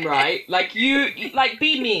to them, right? Like,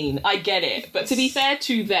 be mean, I get it. But to be fair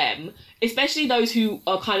to them, especially those who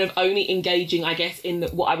are kind of only engaging, I guess, in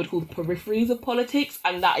what I would call the peripheries of politics,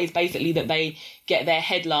 and that is basically that they get their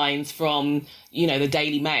headlines from, the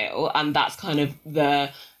Daily Mail, and that's kind of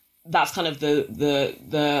the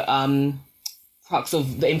crux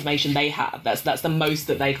of the information they have. That's the most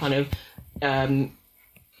that they kind of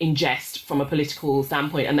ingest from a political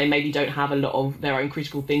standpoint, and they maybe don't have a lot of their own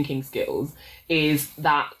critical thinking skills, is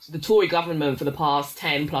that the Tory government for the past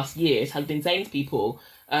 10 plus years has been saying to people,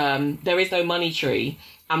 there is no money tree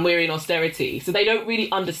and we're in austerity. So they don't really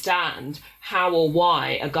understand how or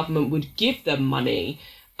why a government would give them money.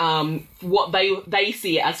 What they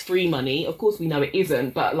see it as free money. Of course, we know it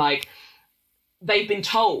isn't, but like, they've been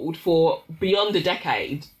told for beyond a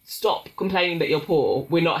decade, stop complaining that you're poor,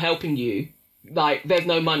 we're not helping you, like, there's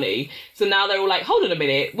no money. So now they're all like, hold on a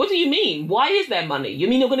minute, what do you mean? Why is there money? You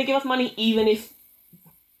mean you're going to give us money even if,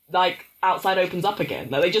 like, outside opens up again?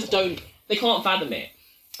 Like, they can't fathom it.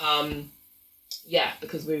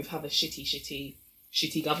 Because we have a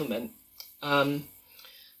shitty government. But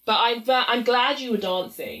I'm glad you were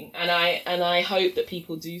dancing, and I hope that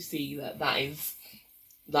people do see that is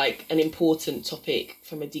like an important topic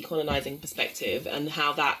from a decolonising perspective, and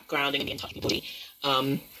how that grounding in the touch body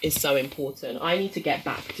is so important. I need to get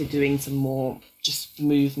back to doing some more just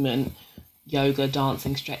movement, yoga,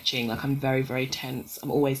 dancing, stretching. Like, I'm very, very tense. I'm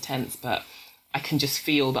always tense, but I can just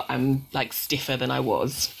feel that I'm like stiffer than I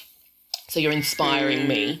was. So you're inspiring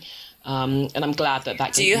me. And I'm glad that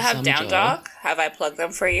gave Do you me have some Down joy. Dog? Have I plugged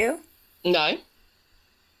them for you? No.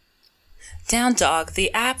 Down Dog,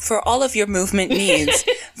 the app for all of your movement needs.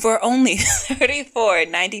 For only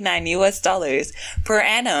 $34.99 US per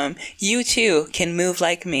annum, you too can move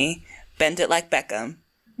like me. Bend it like Beckham.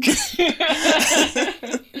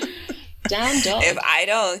 Down Dog. If I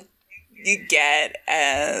don't, you get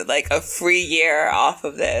a free year off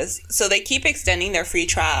of this. So they keep extending their free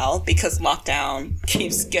trial because lockdown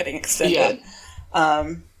keeps getting extended.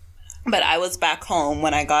 Yeah. But I was back home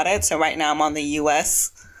when I got it. So right now I'm on the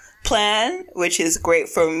US plan, which is great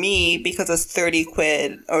for me because it's 30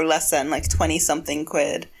 quid or less than, like 20 something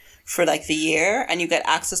quid for like the year. And you get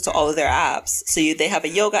access to all of their apps. So they have a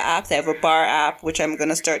yoga app. They have a bar app, which I'm going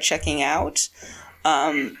to start checking out.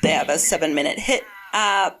 They have a 7-minute HIIT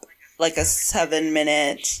app, like a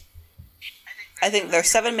 7-minute, I think their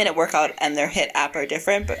 7-minute workout and their HIIT app are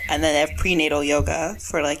different, and then they have prenatal yoga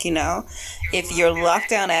for, like, if your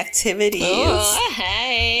lockdown activities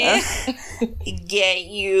get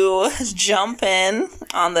you jumping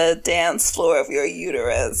on the dance floor of your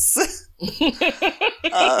uterus.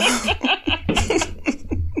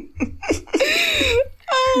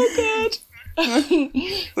 Oh, God.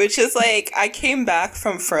 Which is like, I came back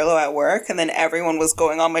from furlough at work, and then everyone was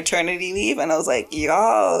going on maternity leave, and I was like,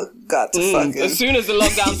 y'all got to fucking... As soon as the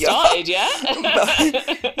lockdown started, yeah?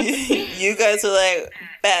 You guys were like,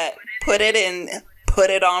 bet, put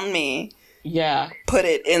it on me. Yeah. Put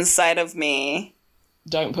it inside of me.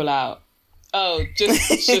 Don't pull out. Oh,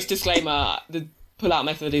 just disclaimer, the pull-out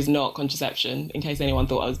method is not contraception, in case anyone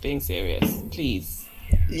thought I was being serious. Please.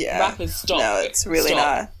 Yeah. Rappers, stop. No, it's really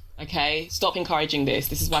not. Okay, stop encouraging this.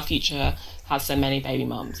 This is why Future has so many baby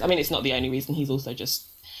mums. I mean, it's not the only reason. He's also just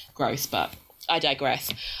gross, but I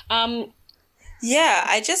digress. Yeah,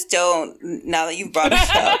 I just don't, now that you've brought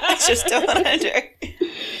it up, I just don't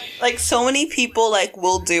like, so many people, like,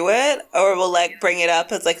 will do it or will, like, bring it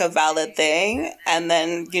up as, like, a valid thing. And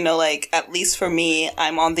then, like, at least for me,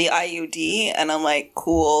 I'm on the IUD and I'm like,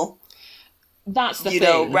 cool. That's the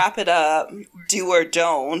thing. Wrap it up, do or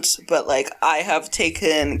don't. But, like, I have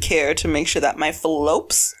taken care to make sure that my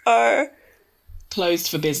fallopians are closed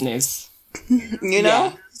for business.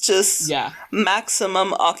 Yeah. Just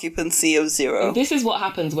maximum occupancy of 0. And this is what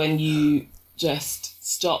happens when you just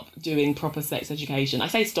stop doing proper sex education. I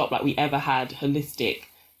say stop, like we ever had holistic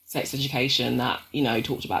sex education that,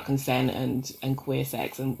 talked about consent and queer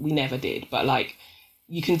sex, and we never did. But, like,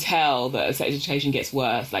 you can tell that as sex education gets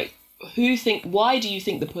worse. Like, why do you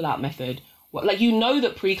think the pull-out method, like,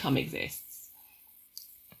 that pre-cum exists,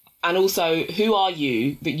 and also who are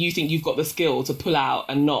you that you think you've got the skill to pull out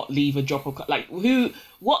and not leave a drop of, like,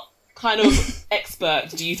 what kind of expert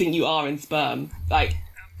do you think you are in sperm? Like,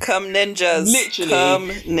 come ninjas, literally, come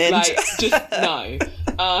ninjas. Like, just no.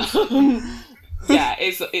 Yeah,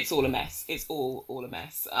 it's all a mess. It's all a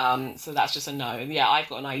mess. So that's just a no. And yeah, I've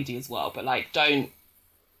got an IUD as well, but like, don't.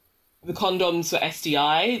 The condoms for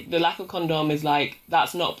STI, the lack of condom is like,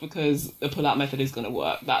 that's not because the pull-out method is going to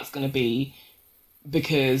work. That's going to be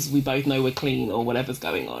because we both know we're clean or whatever's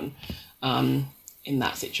going on in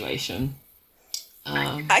that situation.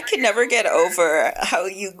 I can never get over how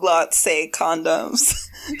you glots say condoms.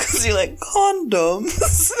 Because you're like, condoms?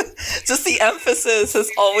 Just the emphasis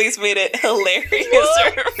has always made it hilarious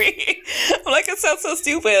for me. I'm like, it sounds so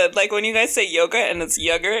stupid. Like when you guys say yogurt and it's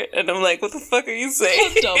yogurt, and I'm like, what the fuck are you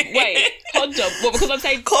saying? Condom. Wait, condom. Well, because I'm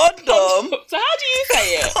saying condom. So how do you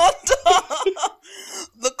say it? Condom.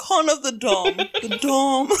 The con of the dom. The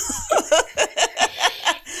dom.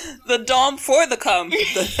 The dom for the cum.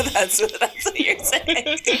 That's what you're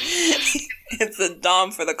saying. It's the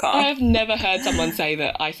dom for the cum. I have never heard someone say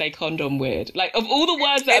that I say condom weird. Like, of all the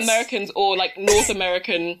words that Americans or like North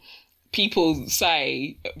American people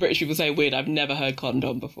say, British people say weird, I've never heard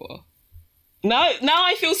condom before. Now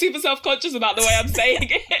I feel super self-conscious about the way I'm saying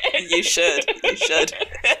it. You should.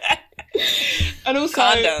 And also,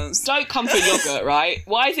 condoms. Don't come for yogurt, right?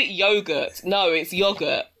 Why is it yogurt? No, it's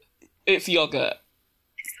yogurt. It's yogurt.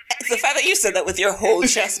 The fact that you said that with your whole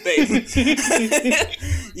chest, babe.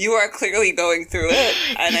 You are clearly going through it,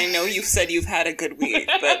 and I know you've said you've had a good week,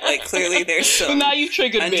 but like clearly there's some well, now you've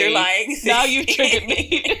triggered underlying me. Now you've triggered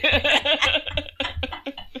me.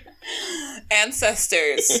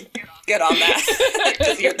 Ancestors, get on that.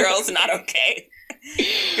 Because your girl's not okay.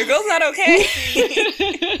 Your girl's not okay.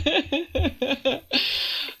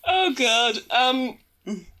 Oh god.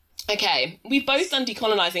 Okay, we've both done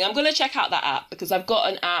decolonizing. I'm going to check out that app because I've got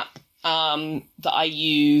an app that I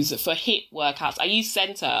use for HIIT workouts. I use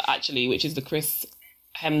Center, actually, which is the Chris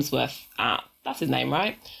Hemsworth app. That's his name,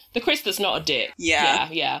 right? The Chris that's not a dick.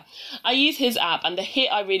 Yeah. I use his app, and the HIIT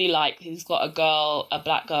I really like. He's got a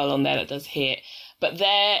black girl on there that does HIIT. But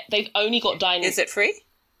they've only got Is it free?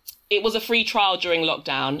 It was a free trial during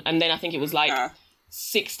lockdown, and then I think it was like...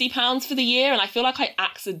 £60 for the year, and I feel like I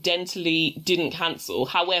accidentally didn't cancel.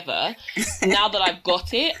 However, now that I've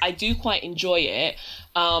got it, I do quite enjoy it.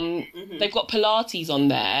 They've got Pilates on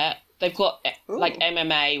there. They've got like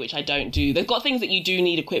MMA, which I don't do. They've got things that you do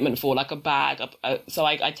need equipment for, like a bag. So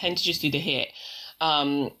I tend to just do the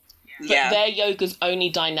HIIT. But their yoga's only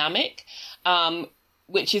dynamic,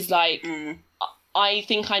 which is like... I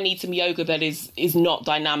think I need some yoga that is not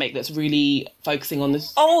dynamic, that's really focusing on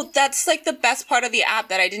this. Oh, that's like the best part of the app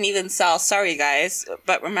that I didn't even sell. Sorry, guys.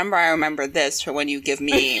 But I remember this for when you give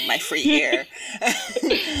me my free year.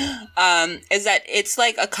 Is that it's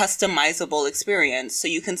like a customizable experience. So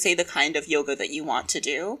you can say the kind of yoga that you want to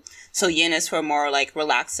do. So yin is for more like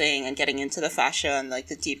relaxing and getting into the fascia and like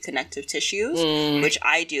the deep connective tissues, which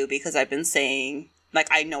I do because I've been saying... Like,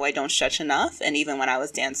 I know I don't stretch enough, and even when I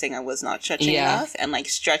was dancing, I was not stretching enough. And, like,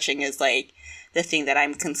 stretching is, like, the thing that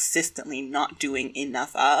I'm consistently not doing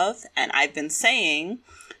enough of. And I've been saying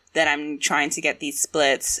that I'm trying to get these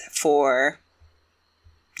splits for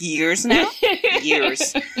years now.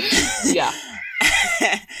 Years. Yeah.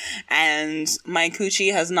 And my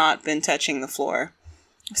coochie has not been touching the floor.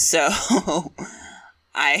 So,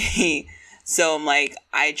 So I'm like,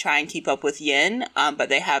 I try and keep up with yin, but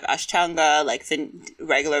they have Ashtanga, like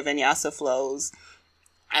regular vinyasa flows.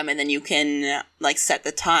 And then you can like set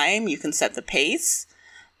the time, you can set the pace,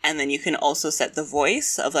 and then you can also set the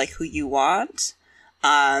voice of like who you want.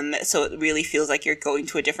 So it really feels like you're going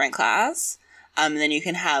to a different class. And then you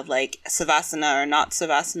can have like Savasana or not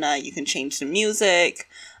Savasana. You can change the music.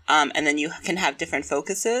 And then you can have different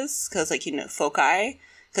focuses because like, foci.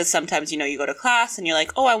 Because sometimes, you go to class and you're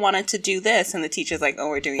like, oh, I wanted to do this. And the teacher's like, oh,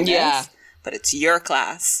 we're doing this. But it's your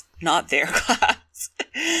class, not their class.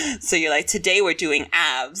 So you're like, today we're doing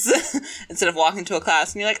abs. Instead of walking to a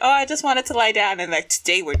class and you're like, oh, I just wanted to lie down. And like,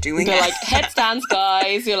 today we're doing abs. They're like, headstands,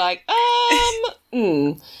 guys. You're like,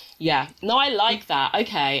 Yeah. No, I like that.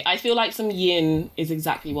 Okay. I feel like some yin is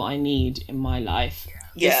exactly what I need in my life.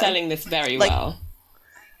 You're selling this very well.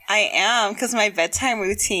 I am, because my bedtime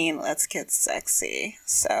routine, let's get sexy.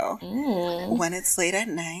 So when it's late at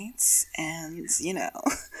night and,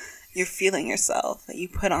 you're feeling yourself, you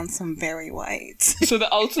put on some Barry White. So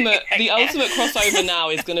the ultimate crossover now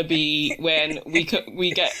is going to be when we get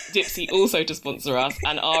Dipsy also to sponsor us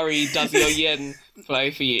and Ari does your yin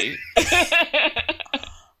flow for you.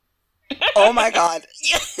 Oh my God.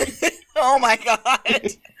 Oh my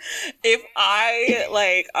God. If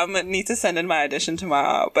I'm going to need to send in my audition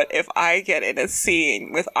tomorrow, but if I get in a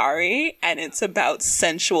scene with Ari and it's about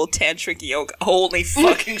sensual tantric yoga, holy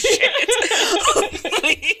fucking shit.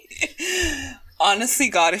 Honestly,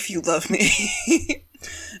 God, if you love me.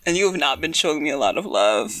 And you have not been showing me a lot of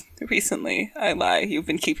love recently. I lie. You've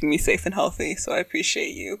been keeping me safe and healthy, so I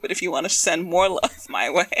appreciate you. But if you want to send more love my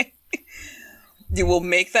way, you will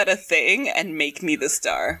make that a thing and make me the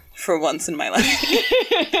star for once in my life.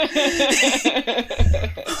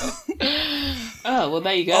 Oh, well,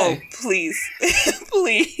 there you go. Oh, please.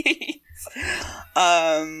 Please.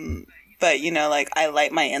 But, you know, like, I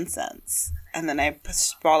light my incense. And then I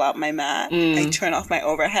sprawl out my mat. I turn off my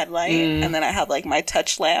overhead light. And then I have, like, my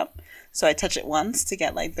touch lamp. So I touch it once to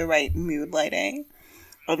get, like, the right mood lighting.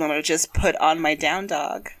 And then I just put on my down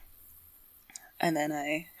dog. And then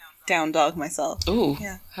I down dog myself. Ooh,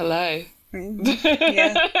 yeah. Hello.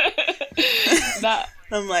 Yeah. That.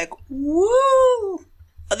 I'm like, woo!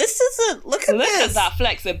 Oh, this isn't... Look at that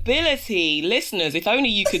flexibility. Listeners, if only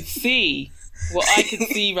you could see what I can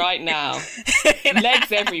see right now.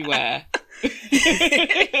 Legs everywhere.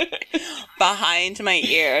 Behind my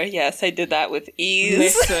ear. Yes, I did that with ease.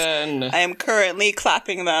 Listen. I am currently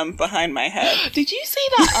clapping them behind my head. Did you see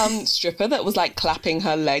that stripper that was like clapping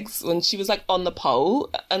her legs when she was like on the pole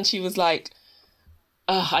and she was like,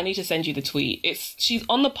 I need to send you the tweet. She's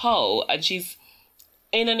on the pole and she's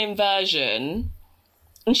in an inversion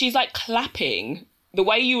and she's like clapping the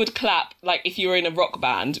way you would clap like if you were in a rock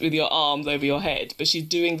band with your arms over your head, but she's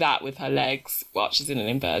doing that with her legs while she's in an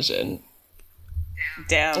inversion.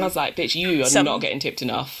 Damn. I was like, bitch, you are not getting tipped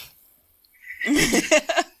enough.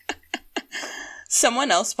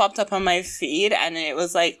 Someone else popped up on my feed and it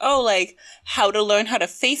was like, oh, like, how to learn how to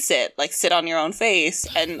face it. Like, sit on your own face.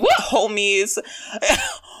 And homies,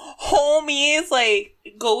 like,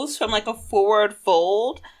 goes from, like, a forward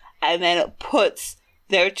fold and then it puts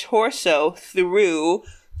their torso through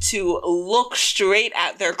to look straight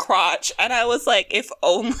at their crotch. And I was like, if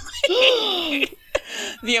only...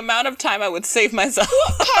 the amount of time I would save myself.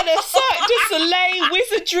 What kind of Cirque du Soleil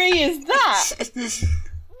wizardry is that?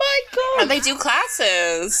 My God. And they do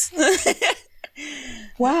classes.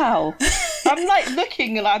 Wow. I'm like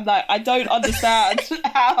looking and I'm like, I don't understand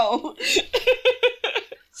how.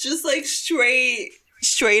 Just like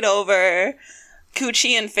straight over,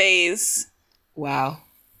 coochie and face. Wow.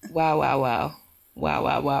 Wow.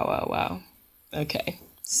 Okay.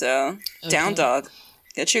 So, down dog.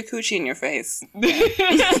 Get your coochie in your face.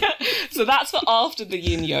 So that's for after the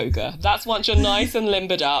yin yoga. That's once you're nice and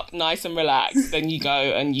limbered up, nice and relaxed, then you go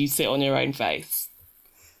and you sit on your own face.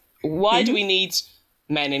 Why do we need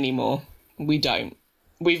men anymore? We don't.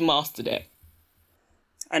 We've mastered it.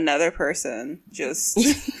 Another person just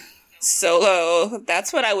solo.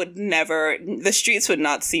 That's what I would never... The streets would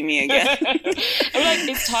not see me again. I'm like,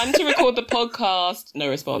 it's time to record the podcast. No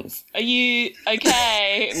response. Are you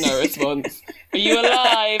okay? No response. Are you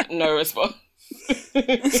alive? No response.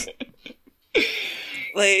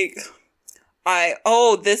 Like, I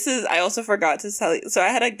also forgot to tell you. So I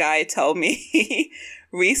had a guy tell me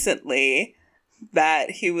recently that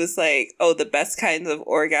he was like, oh, the best kind of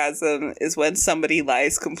orgasm is when somebody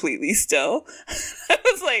lies completely still. I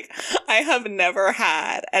was like, I have never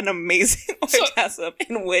had an amazing orgasm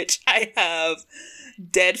in which I have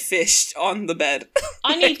dead fished on the bed.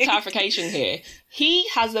 I need clarification here. He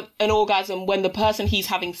has an orgasm when the person he's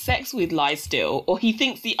having sex with lies still, or he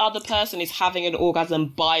thinks the other person is having an orgasm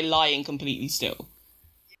by lying completely still.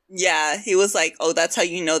 Yeah, he was like, oh, that's how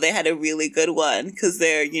you know they had a really good one, because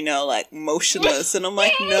they're, you know, like, motionless. And I'm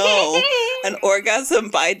like, no, an orgasm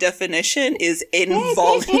by definition is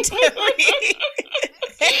involuntary.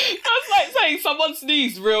 That's like saying someone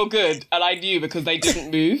sneezed real good, and I knew because they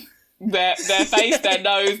didn't move. Their face, their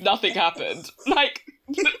nose, nothing happened. Like,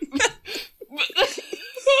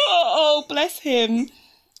 oh, bless him.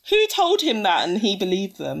 Who told him that and he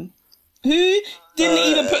believed them? Who didn't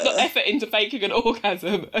even put the effort into faking an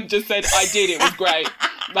orgasm and just said, I did, it was great.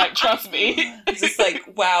 Like, trust me. Just like,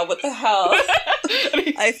 wow, what the hell?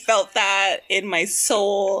 I felt that in my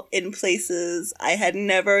soul in places I had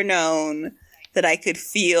never known that I could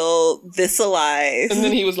feel this alive. And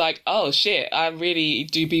then he was like, oh, shit, I really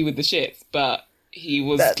do be with the shits. But he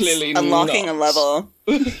was clearly unlocking not. a level.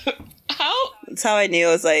 How? That's how I knew.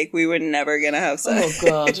 I was like, we were never going to have sex. Oh,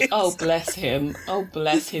 God. Oh, bless him. Oh,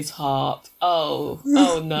 bless his heart. Oh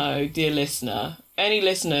no, dear listener. Any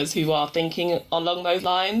listeners who are thinking along those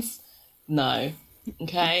lines? No.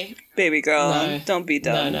 Okay? Baby girl, no. Don't be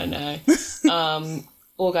dumb. No.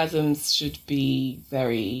 Orgasms should be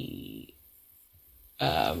very...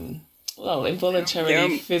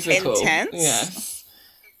 involuntarily physical. Intense? Yes.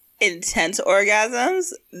 Intense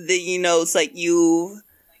orgasms. It's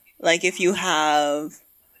like if you have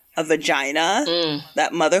a vagina,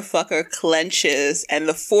 that motherfucker clenches, and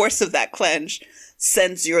the force of that clench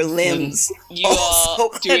sends your limbs. You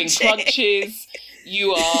are doing crunches.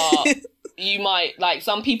 you might, like,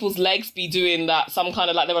 some people's legs be doing that, some kind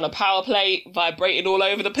of, like, they're on a power plate, vibrating all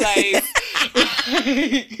over the place.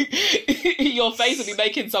 Your face will be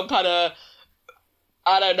making some kind of,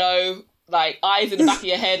 I don't know, like, eyes in the back of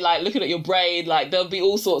your head, like, looking at your brain, like, there'll be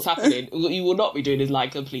all sorts happening. What you will not be doing is,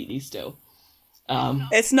 like, completely still.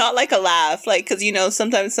 It's not like a laugh, like, because, you know,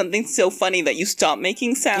 sometimes something's so funny that you stop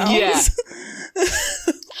making sounds. Yeah.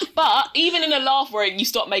 But even in a laugh where you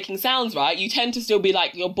stop making sounds, right, you tend to still be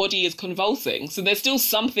like, your body is convulsing. So there's still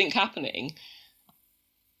something happening.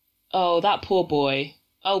 Oh, that poor boy.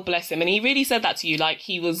 Oh, bless him. And he really said that to you, like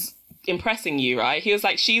he was impressing you, right? He was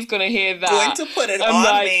like, she's going to hear that. Going to put it and on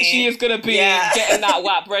like, me. she is going to be getting that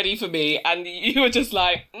WAP ready for me. And you were just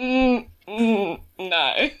like, no.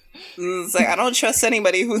 It's like, I don't trust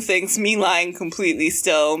anybody who thinks me lying completely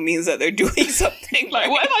still means that they're doing something. Like,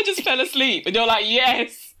 what if I just fell asleep? And you're like,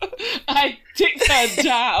 yes, I ticked her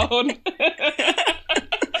down.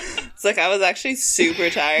 It's like, I was actually super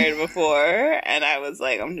tired before, and I was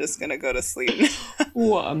like, I'm just gonna go to sleep now.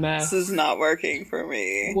 What a mess. This is not working for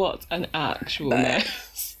me. What an actual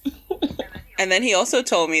mess. And then he also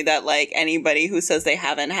told me that, like, anybody who says they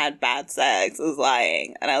haven't had bad sex is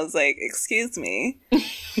lying. And I was like, excuse me.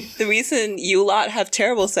 The reason you lot have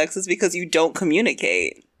terrible sex is because you don't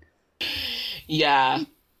communicate. Yeah.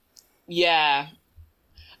 Yeah.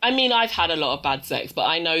 I mean, I've had a lot of bad sex, but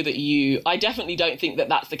I know that I definitely don't think that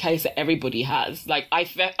that's the case that everybody has. Like,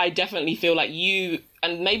 I definitely feel like you,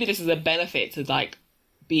 and maybe this is a benefit to, like,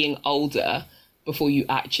 being older before you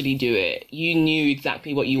actually do it. You knew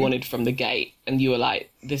exactly what you wanted from the gate, and you were like,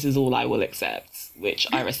 this is all I will accept, which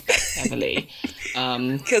I respect heavily.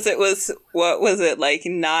 Because it was, what was it, like it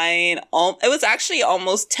was actually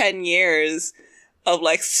almost 10 years of,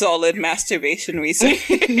 like, solid masturbation research.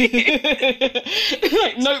 Like,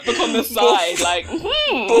 notebook on the side, like,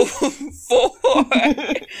 Before.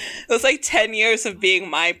 It was, like, 10 years of being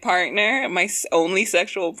my partner, my only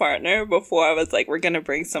sexual partner, before I was like, we're gonna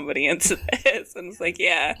bring somebody into this. And it's like,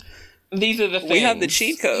 yeah. These are the things. We have the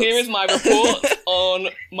cheat codes. Here is my report on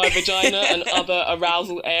my vagina and other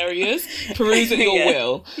arousal areas. Peruse at your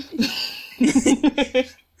will.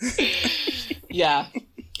 Yeah.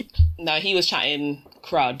 No, he was chatting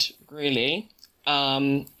crud, really.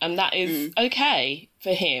 And that is okay for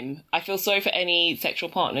him. I feel sorry for any sexual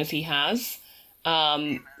partners he has.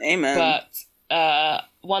 Amen. But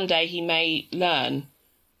one day he may learn.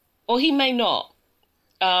 Or he may not.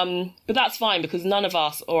 But that's fine, because none of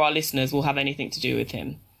us or our listeners will have anything to do with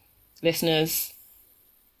him. Listeners,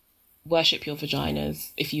 worship your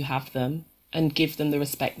vaginas if you have them, and give them the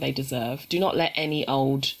respect they deserve. Do not let any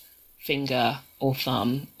old finger or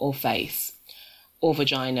thumb or face or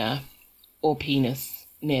vagina or penis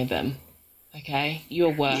near them. Okay? You're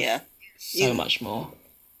worth so much more.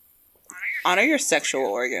 Honor your sexual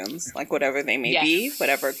organs, like whatever they may be,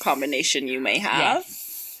 whatever combination you may have.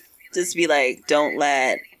 Yes. Just be like, don't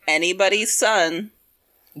let anybody's son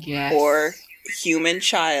or human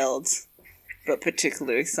child, but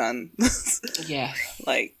particularly son,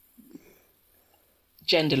 like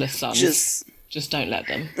genderless sons, just don't let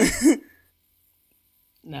them.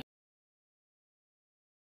 No.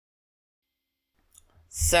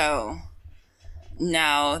 So,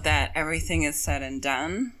 now that everything is said and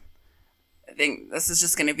done, I think this is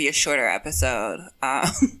just going to be a shorter episode,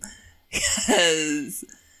 because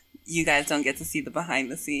you guys don't get to see the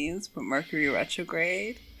behind the scenes, but Mercury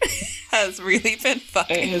retrograde has really been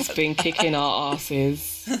fucking. It has been kicking our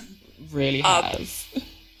asses. Really has.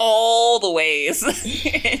 All the ways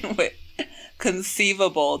in which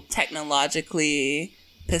conceivable, technologically,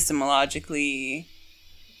 epistemologically,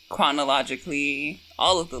 chronologically,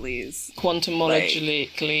 all of the leads. Quantumologically.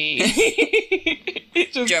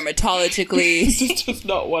 Dermatologically. It just does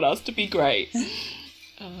not want us to be great.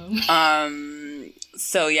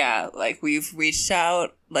 So yeah, like we've reached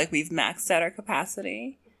out, like we've maxed out our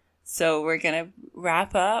capacity. So we're gonna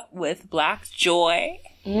wrap up with Black Joy.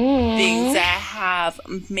 Things that have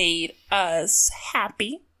made us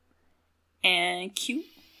happy and cute.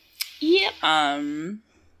 Yep. And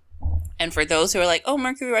for those who are like, oh,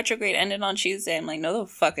 Mercury retrograde ended on Tuesday, I'm like, no, the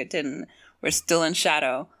fuck it didn't. We're still in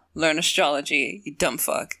shadow. Learn astrology, you dumb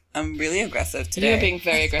fuck. I'm really aggressive today. You're being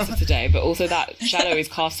very aggressive today, but also that shadow is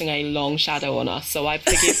casting a long shadow on us, so I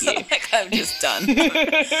forgive you. Like, I'm just done.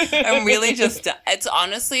 I'm really just done. It's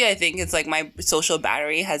honestly, I think it's like my social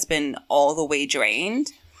battery has been all the way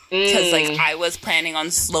drained. Because, like, I was planning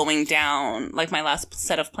on slowing down. Like, my last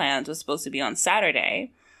set of plans was supposed to be on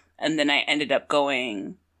Saturday. And then I ended up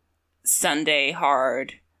going Sunday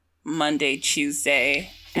hard, Monday,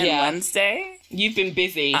 Tuesday, and Wednesday. You've been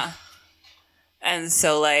busy. And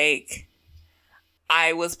so, like,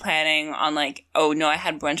 I was planning on like, oh no, I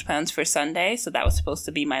had brunch plans for Sunday, so that was supposed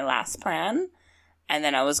to be my last plan. And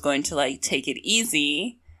then I was going to like take it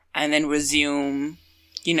easy and then resume,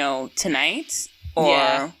 you know, tonight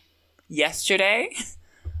or yesterday.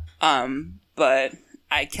 But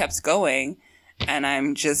I kept going and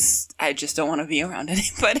I just don't want to be around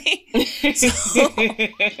anybody. So.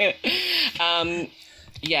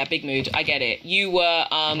 Yeah, big mood. I get it. You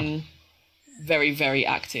were very, very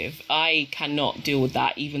active. I cannot deal with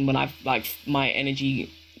that even when I've like my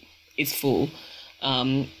energy is full.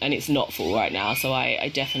 And it's not full right now. So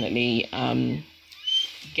I definitely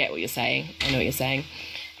get what you're saying. I know what you're saying.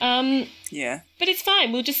 Yeah. But it's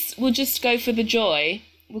fine. We'll just go for the joy.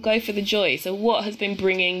 We'll go for the joy. So what has been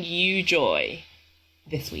bringing you joy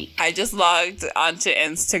this week? I just logged onto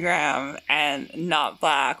Instagram and not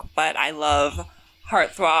Black, but I love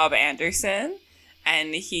Heartthrob Anderson.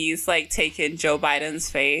 And he's like taken Joe Biden's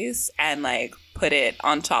face and like put it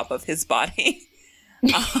on top of his body.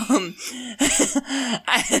 And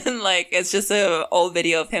like it's just an old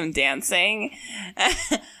video of him dancing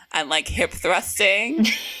and like hip thrusting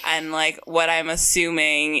and like what I'm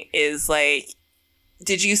assuming is like,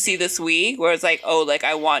 did you see this week where it's like, oh, like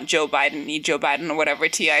I want Joe Biden, need Joe Biden or whatever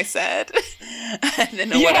T.I. said, and then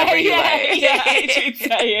whatever you like. Yeah, I did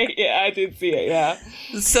say it. Yeah, I did see it. Yeah.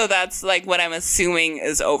 So that's like what I'm assuming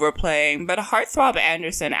is overplaying. But Heartthrob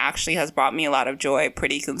Anderson actually has brought me a lot of joy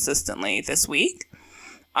pretty consistently this week.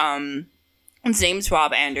 His name's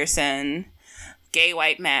Rob Anderson, gay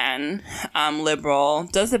white man, liberal,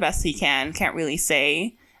 does the best he can, can't really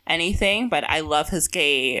say anything, but I love his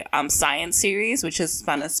gay science series, which is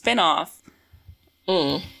a spin-off,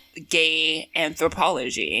 Gay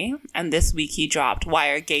Anthropology. And this week he dropped Why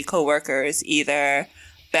Are Gay Coworkers Either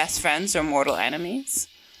Best Friends or Mortal Enemies?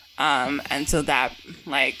 And so that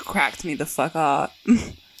like cracked me the fuck up.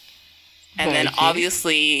 And then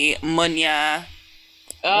obviously Munya.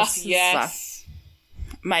 Oh, yes.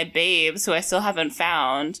 My babes, who I still haven't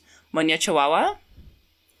found, Munya Chihuahua.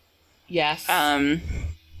 Yes.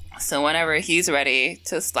 So whenever he's ready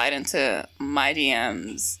to slide into my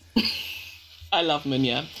DMs. I love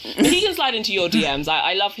Munya. He can slide into your DMs.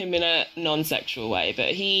 I love him in a non-sexual way, but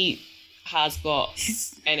he has got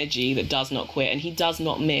energy that does not quit and he does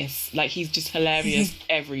not miss. Like, he's just hilarious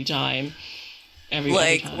every time.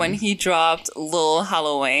 Every time. When he dropped Lil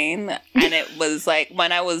Halloween, and it was like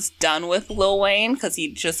when I was done with Lil Wayne because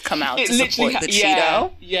he'd just come out to support the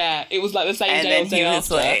Cheeto. Yeah, it was like the same and day then or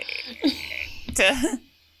day he was after.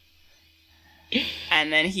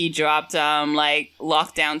 And then he dropped like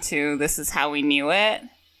Lockdown 2, This Is How We Knew It.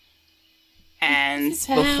 And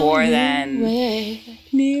before then,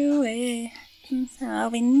 knew it. This is how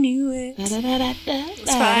we knew it.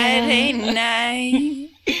 It's Friday night.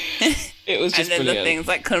 It was just and then brilliant. The things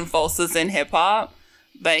like convulses in hip hop.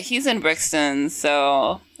 But he's in Brixton,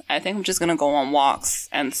 so I think I'm just gonna go on walks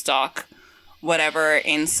and stalk whatever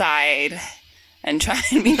inside and try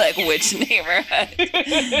and be like, which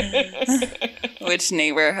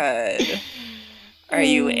neighborhood are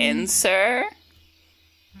you in, sir?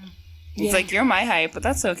 He's like, you're my height, but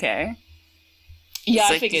that's okay. Yeah, it's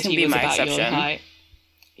I like, figured he he was my about exception. your height.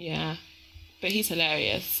 Yeah. But he's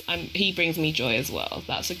hilarious. He brings me joy as well.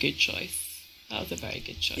 That's a good choice. That was a very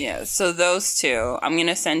good choice. Yeah, so those two. I'm going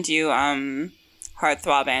to send you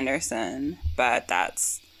Heartthrob Anderson, but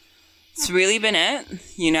it's really been it,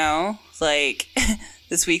 you know? Like,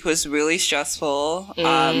 this week was really stressful.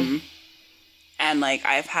 And, like,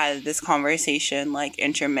 I've had this conversation, like,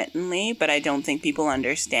 intermittently, but I don't think people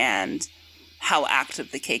understand how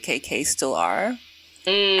active the KKK still are.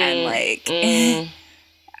 And, like,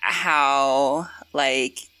 how,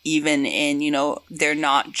 like, even in, you know, they're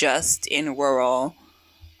not just in rural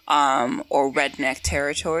or redneck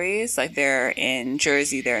territories. Like, they're in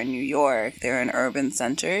Jersey, they're in New York, they're in urban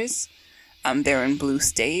centers. They're in blue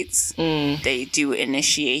states. They do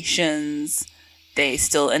initiations. They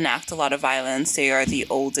still enact a lot of violence. They are the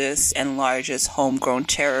oldest and largest homegrown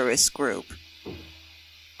terrorist group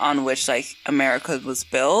on which, like, America was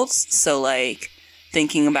built. So, like,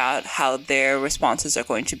 thinking about how their responses are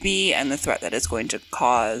going to be and the threat that it's going to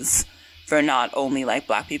cause for not only, like,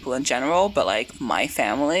 Black people in general, but, like, my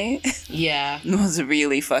family. Yeah. was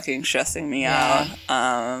really fucking stressing me out.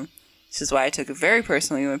 Which is why I took it very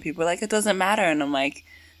personally when people were like, it doesn't matter. And I'm like,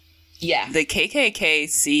 yeah, the KKK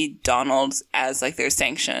see Donald as, like, their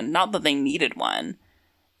sanction. Not that they needed one,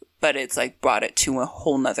 but it's, like, brought it to a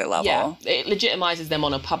whole nother level. Yeah, it legitimizes them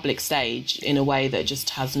on a public stage in a way that just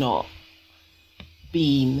has not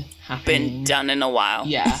been happening. Been done in a while.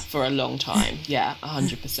 Yeah, for a long time. Yeah,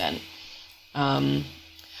 100%.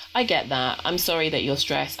 I get that. I'm sorry that you're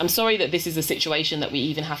stressed. I'm sorry that this is a situation that we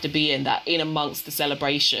even have to be in, that in amongst the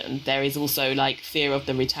celebration, there is also like fear of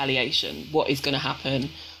the retaliation. What is going to happen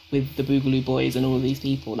with the Boogaloo Boys and all of these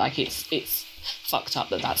people? Like it's fucked up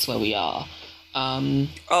that that's where we are.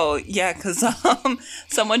 Oh, yeah, because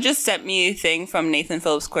someone just sent me a thing from Nathan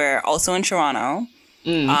Phillips Square, also in Toronto,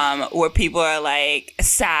 where people are like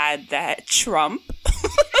sad that Trump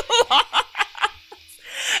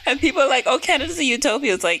and people are like, oh, Canada's a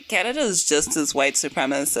utopia. It's like, Canada is just as white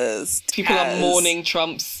supremacist. People are mourning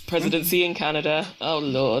Trump's presidency in Canada. Oh,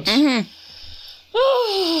 Lord.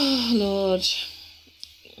 Oh, Lord.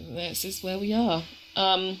 This is where we are.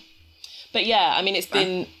 But yeah, I mean, it's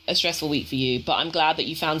been a stressful week for you, but I'm glad that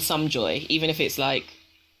you found some joy, even if it's like,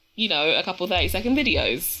 you know, a couple 30-second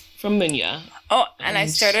videos from Munya. Oh, and I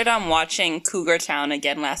started on watching Cougar Town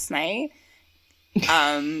again last night.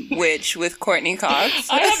 Which with Courtney Cox.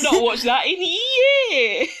 I have not watched that in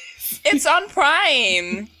years. It's on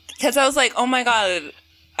Prime because I was like, oh my god,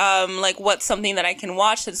 like what's something that I can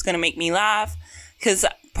watch that's gonna make me laugh? Because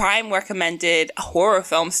Prime recommended horror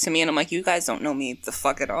films to me, and I'm like, you guys don't know me the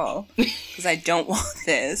fuck at all because I don't want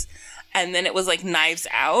this. And then it was like Knives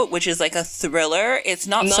Out, which is like a thriller. It's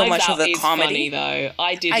not so much of a comedy. Funny, though.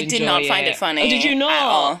 I did not find it funny. Oh, did you not? At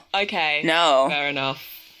all. Okay. No. Fair enough.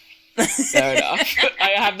 Fair enough.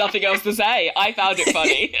 I have nothing else to say. I found it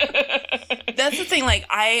funny. That's the thing. Like,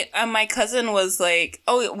 my cousin was like,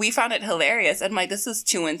 "Oh, we found it hilarious," and I'm like, "This is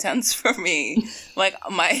too intense for me." Like,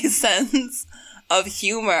 my sense of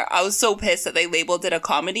humor, I was so pissed that they labeled it a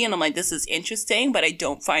comedy, and I'm like, "This is interesting, but I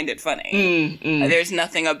don't find it funny." There's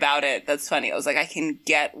nothing about it that's funny. I was like, I can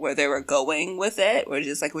get where they were going with it. We're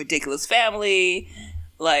just like ridiculous family,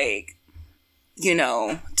 like, you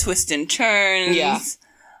know, twists and turns. Yeah.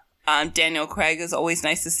 Daniel Craig is always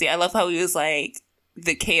nice to see. I love how he was like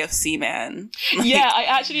the KFC man. Like, yeah, I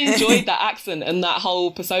actually enjoyed that accent and that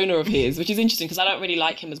whole persona of his, which is interesting because I don't really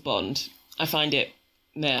like him as Bond. I find it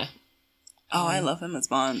meh. Oh, I love him as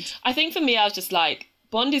Bond. I think for me, I was just like,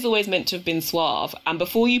 Bond is always meant to have been suave, and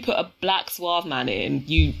before you put a black suave man in,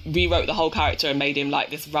 you rewrote the whole character and made him like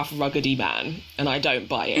this rough, ruggedy man, and I don't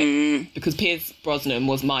buy it because Pierce Brosnan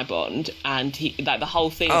was my Bond, and he like the whole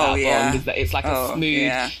thing about Bond is that it's like a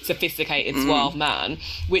smooth, sophisticated, suave man,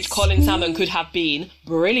 which Colin Salmon could have been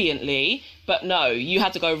brilliantly, but no, you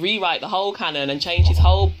had to go rewrite the whole canon and change his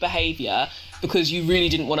whole behaviour because you really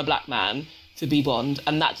didn't want a black man to be Bond,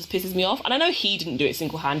 and that just pisses me off. And I know he didn't do it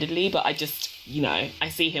single-handedly, but I just, you know, I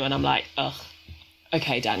see him and I'm like, ugh,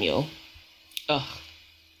 okay, Daniel, ugh.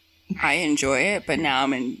 I enjoy it, but now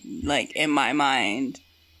I'm in my mind,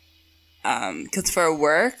 because for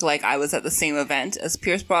work, like, I was at the same event as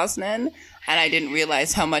Pierce Brosnan, and I didn't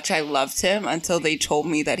realize how much I loved him until they told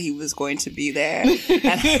me that he was going to be there. And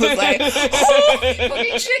I was like,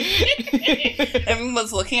 holy shit. Everyone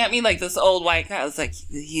was looking at me like this old white guy. I was like,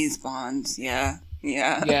 he's Bond. Yeah.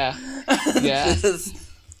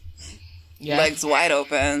 Legs wide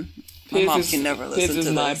open. My mom can never listen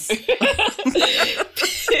to this.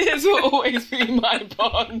 Piers will always be my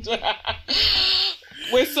Bond.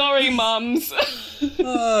 We're sorry, mums.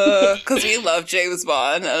 Because we love James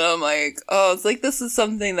Bond. And I'm like, oh, it's like, this is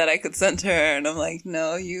something that I could send to her. And I'm like,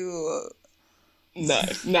 no, you...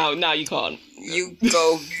 No, now you can't. You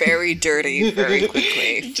go very dirty very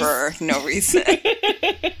quickly for no reason.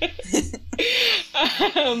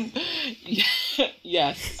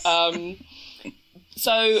 Yes.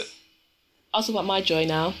 So, I'll talk about my joy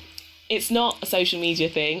now. It's not a social media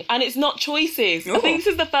thing, and it's not choices. Ooh. I think this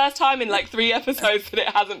is the first time in like 3 episodes that it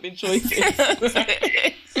hasn't been choices.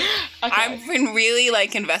 Okay. I've been really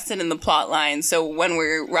like invested in the plot line, so when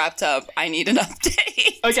we're wrapped up, I need an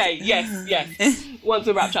update. Okay, yes. Once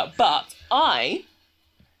we're wrapped up. But I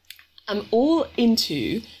am all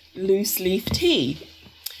into loose leaf tea.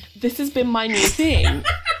 This has been my new thing.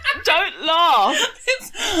 Don't laugh.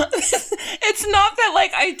 It's not that,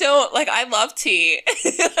 like, I don't, like, I love tea.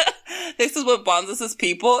 This is what bonds us as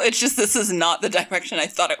people. It's just this is not the direction I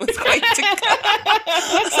thought it was going to go.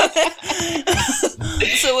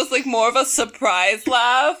 So it was, like, more of a surprise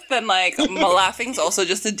laugh than, like, my laughing's also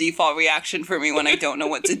just a default reaction for me when I don't know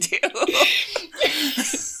what to do. Okay.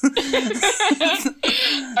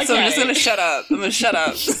 So I'm just going to shut up.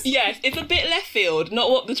 Yes, it's a bit left field, not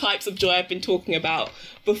what the types of joy I've been talking about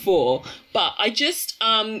before, but I just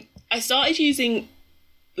I started using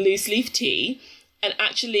loose leaf tea, and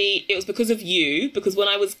actually it was because of you, because when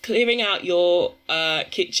I was clearing out your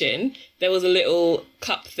kitchen, there was a little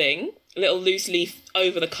cup thing, a little loose leaf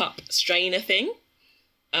over the cup strainer thing.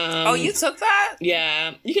 Oh, you took that?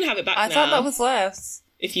 Yeah, you can have it back now. I thought that was left.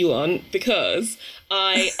 If you want, because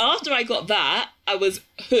after I got that, I was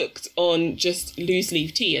hooked on just loose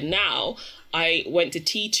leaf tea, and now I went to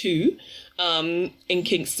T2 in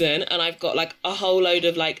Kingston, and I've got like a whole load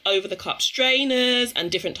of like over the cup strainers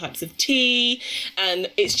and different types of tea, and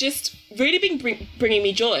it's just really been bringing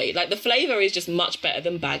me joy. Like the flavor is just much better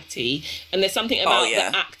than bag tea, and there's something about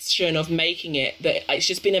the action of making it that it's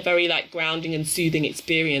just been a very like grounding and soothing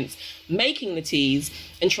experience making the teas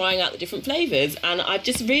and trying out the different flavors, and I've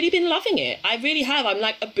just really been loving it. I really have. I'm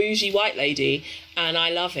like a bougie white lady, and I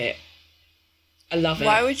love it. I love it.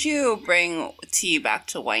 Why would you bring tea back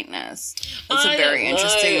to whiteness? That's a very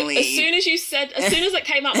interesting lead. As soon as it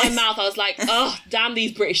came out my mouth, I was like, oh, damn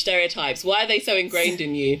these British stereotypes. Why are they so ingrained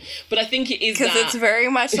in you? But I think it is because it's very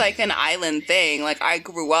much like an island thing. Like I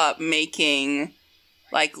grew up making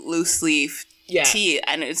like loose leaf tea,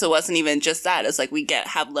 and it wasn't even just that. It's like we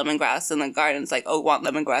have lemongrass in the garden. It's like, oh, want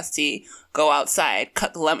lemongrass tea? Go outside,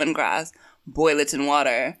 cut the lemongrass, boil it in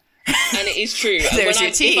water. And it is true. There's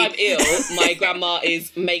your tea. If I'm ill, my grandma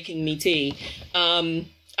is making me tea. I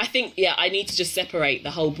think, I need to just separate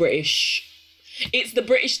the whole British... It's the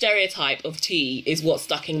British stereotype of tea is what's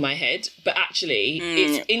stuck in my head. But actually,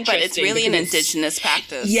 it's interesting. But it's really an indigenous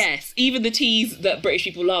practice. Yes. Even the teas that British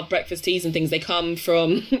people love, breakfast teas and things, they come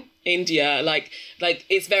from India. Like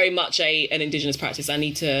it's very much an indigenous practice. I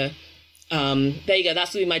need to... there you go.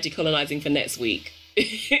 That's going to be my decolonising for next week.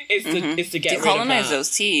 is to get decolonize rid of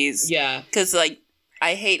those teas. Yeah. Because, like,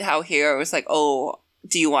 I hate how here it was like, oh,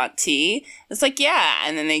 do you want tea? It's like, yeah.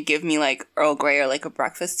 And then they give me, like, Earl Grey or, like, a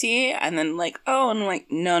breakfast tea. And then, like, oh, and I'm like,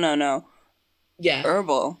 no. Yeah.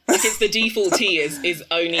 Herbal. Like, it's the default tea is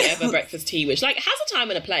only ever breakfast tea, which, like, has a time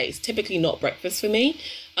and a place. Typically not breakfast for me.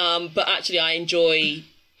 But actually I enjoy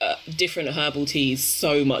different herbal teas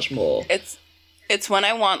so much more. It's when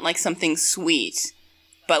I want, like, something sweet.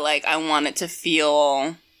 But, like, I want it to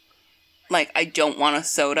feel like I don't want a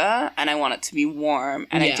soda, and I want it to be warm,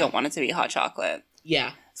 and I don't want it to be hot chocolate.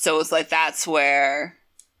 Yeah. So it's like that's where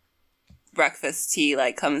breakfast tea,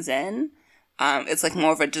 like, comes in. It's, like,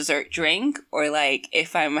 more of a dessert drink, or, like,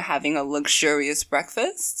 if I'm having a luxurious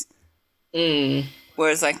breakfast.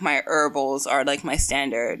 Whereas, like, my herbals are, like, my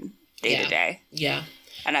standard day-to-day. Yeah.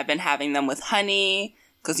 And I've been having them with honey,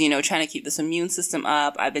 because, trying to keep this immune system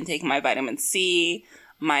up. I've been taking my vitamin C,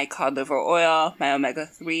 my cod liver oil, my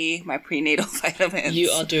omega-3, my prenatal vitamins.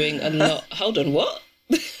 You are doing a lot. Hold on, what?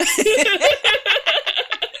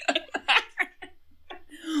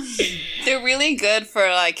 They're really good for,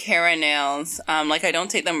 like, hair and nails. Like, I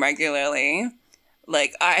don't take them regularly.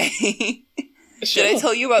 Like, Sure. Did I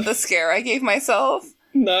tell you about the scare I gave myself?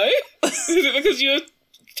 No. Is it because you were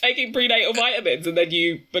taking prenatal vitamins and then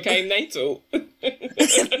you became natal?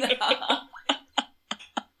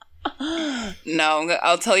 No,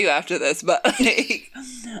 I'll tell you after this, but like,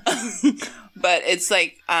 but it's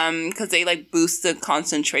like, because they like boost the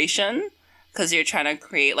concentration, because you're trying to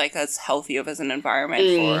create like as healthy of as an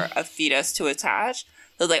environment for a fetus to attach.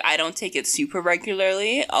 So like, I don't take it super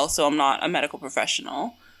regularly. Also, I'm not a medical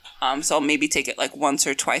professional, so I'll maybe take it like once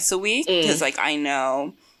or twice a week, because like I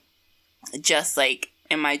know, just like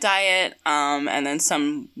in my diet, and then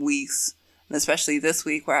some weeks. Especially this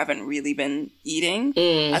week where I haven't really been eating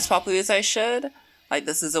as properly as I should. Like,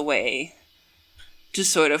 this is a way to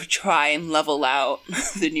sort of try and level out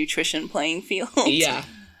the nutrition playing field. Yeah.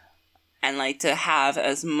 And, like, to have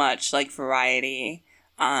as much, like, variety,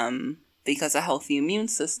 because a healthy immune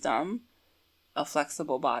system, a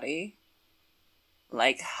flexible body,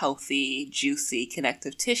 like, healthy, juicy,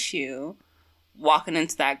 connective tissue, walking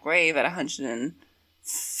into that grave at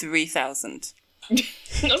 103,000. I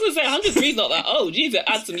was going to say 103 is not that old. Jeez,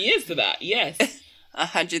 add some years to that. Yes.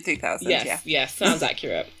 103,000, yes, sounds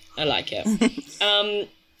accurate. I like it.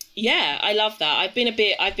 I love that. I've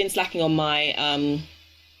been slacking on my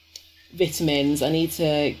vitamins. I need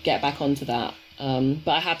to get back onto that.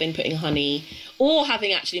 But I have been putting honey or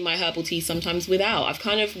having actually my herbal tea sometimes without. I've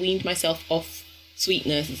kind of weaned myself off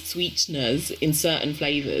sweeteners in certain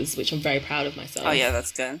flavours, which I'm very proud of myself. Oh, yeah,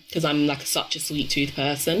 that's good. Because I'm like such a sweet tooth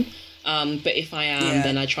person. But if I am,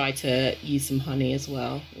 then I try to use some honey as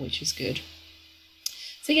well, which is good.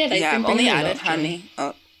 So they've been I've only added honey.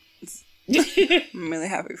 Oh, I'm really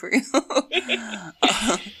happy for you. I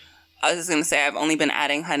was just gonna say I've only been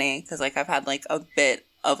adding honey because like I've had like a bit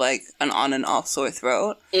of like an on and off sore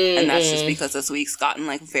throat, and that's just because this week's gotten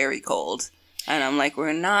like very cold, and I'm like,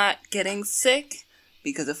 we're not getting sick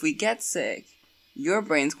because if we get sick, your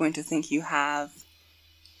brain's going to think you have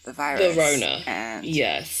the virus. The Rona.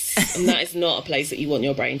 Yes. And that is not a place that you want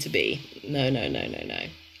your brain to be. No. Agreed.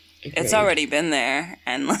 It's already been there.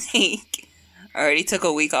 And, like, I already took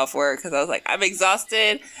a week off work because I was like, I'm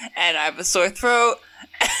exhausted and I have a sore throat.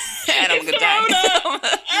 and I'm gonna die.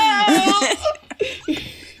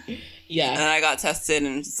 Yeah. And I got tested,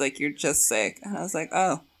 and it's just like, you're just sick. And I was like,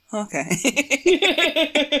 oh, okay.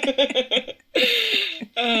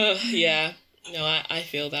 Yeah. No, I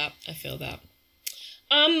feel that. I feel that.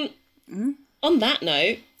 On that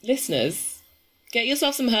note, listeners, get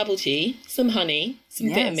yourself some herbal tea, some honey, some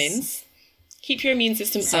vitamins. Keep your immune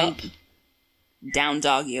system up. Down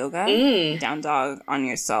dog yoga. Down dog on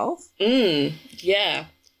yourself. Yeah.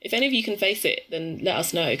 If any of you can face it, then let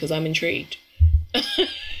us know, because I'm intrigued.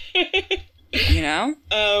 You know?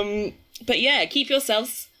 But yeah, keep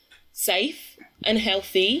yourselves safe and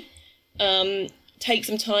healthy. Take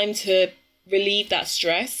some time to relieve that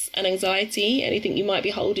stress and anxiety, anything you might be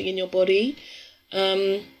holding in your body.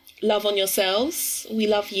 Love on yourselves. We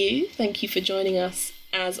love you. Thank you for joining us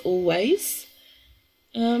as always.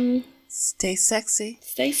 Stay sexy.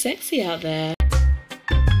 Stay sexy out there.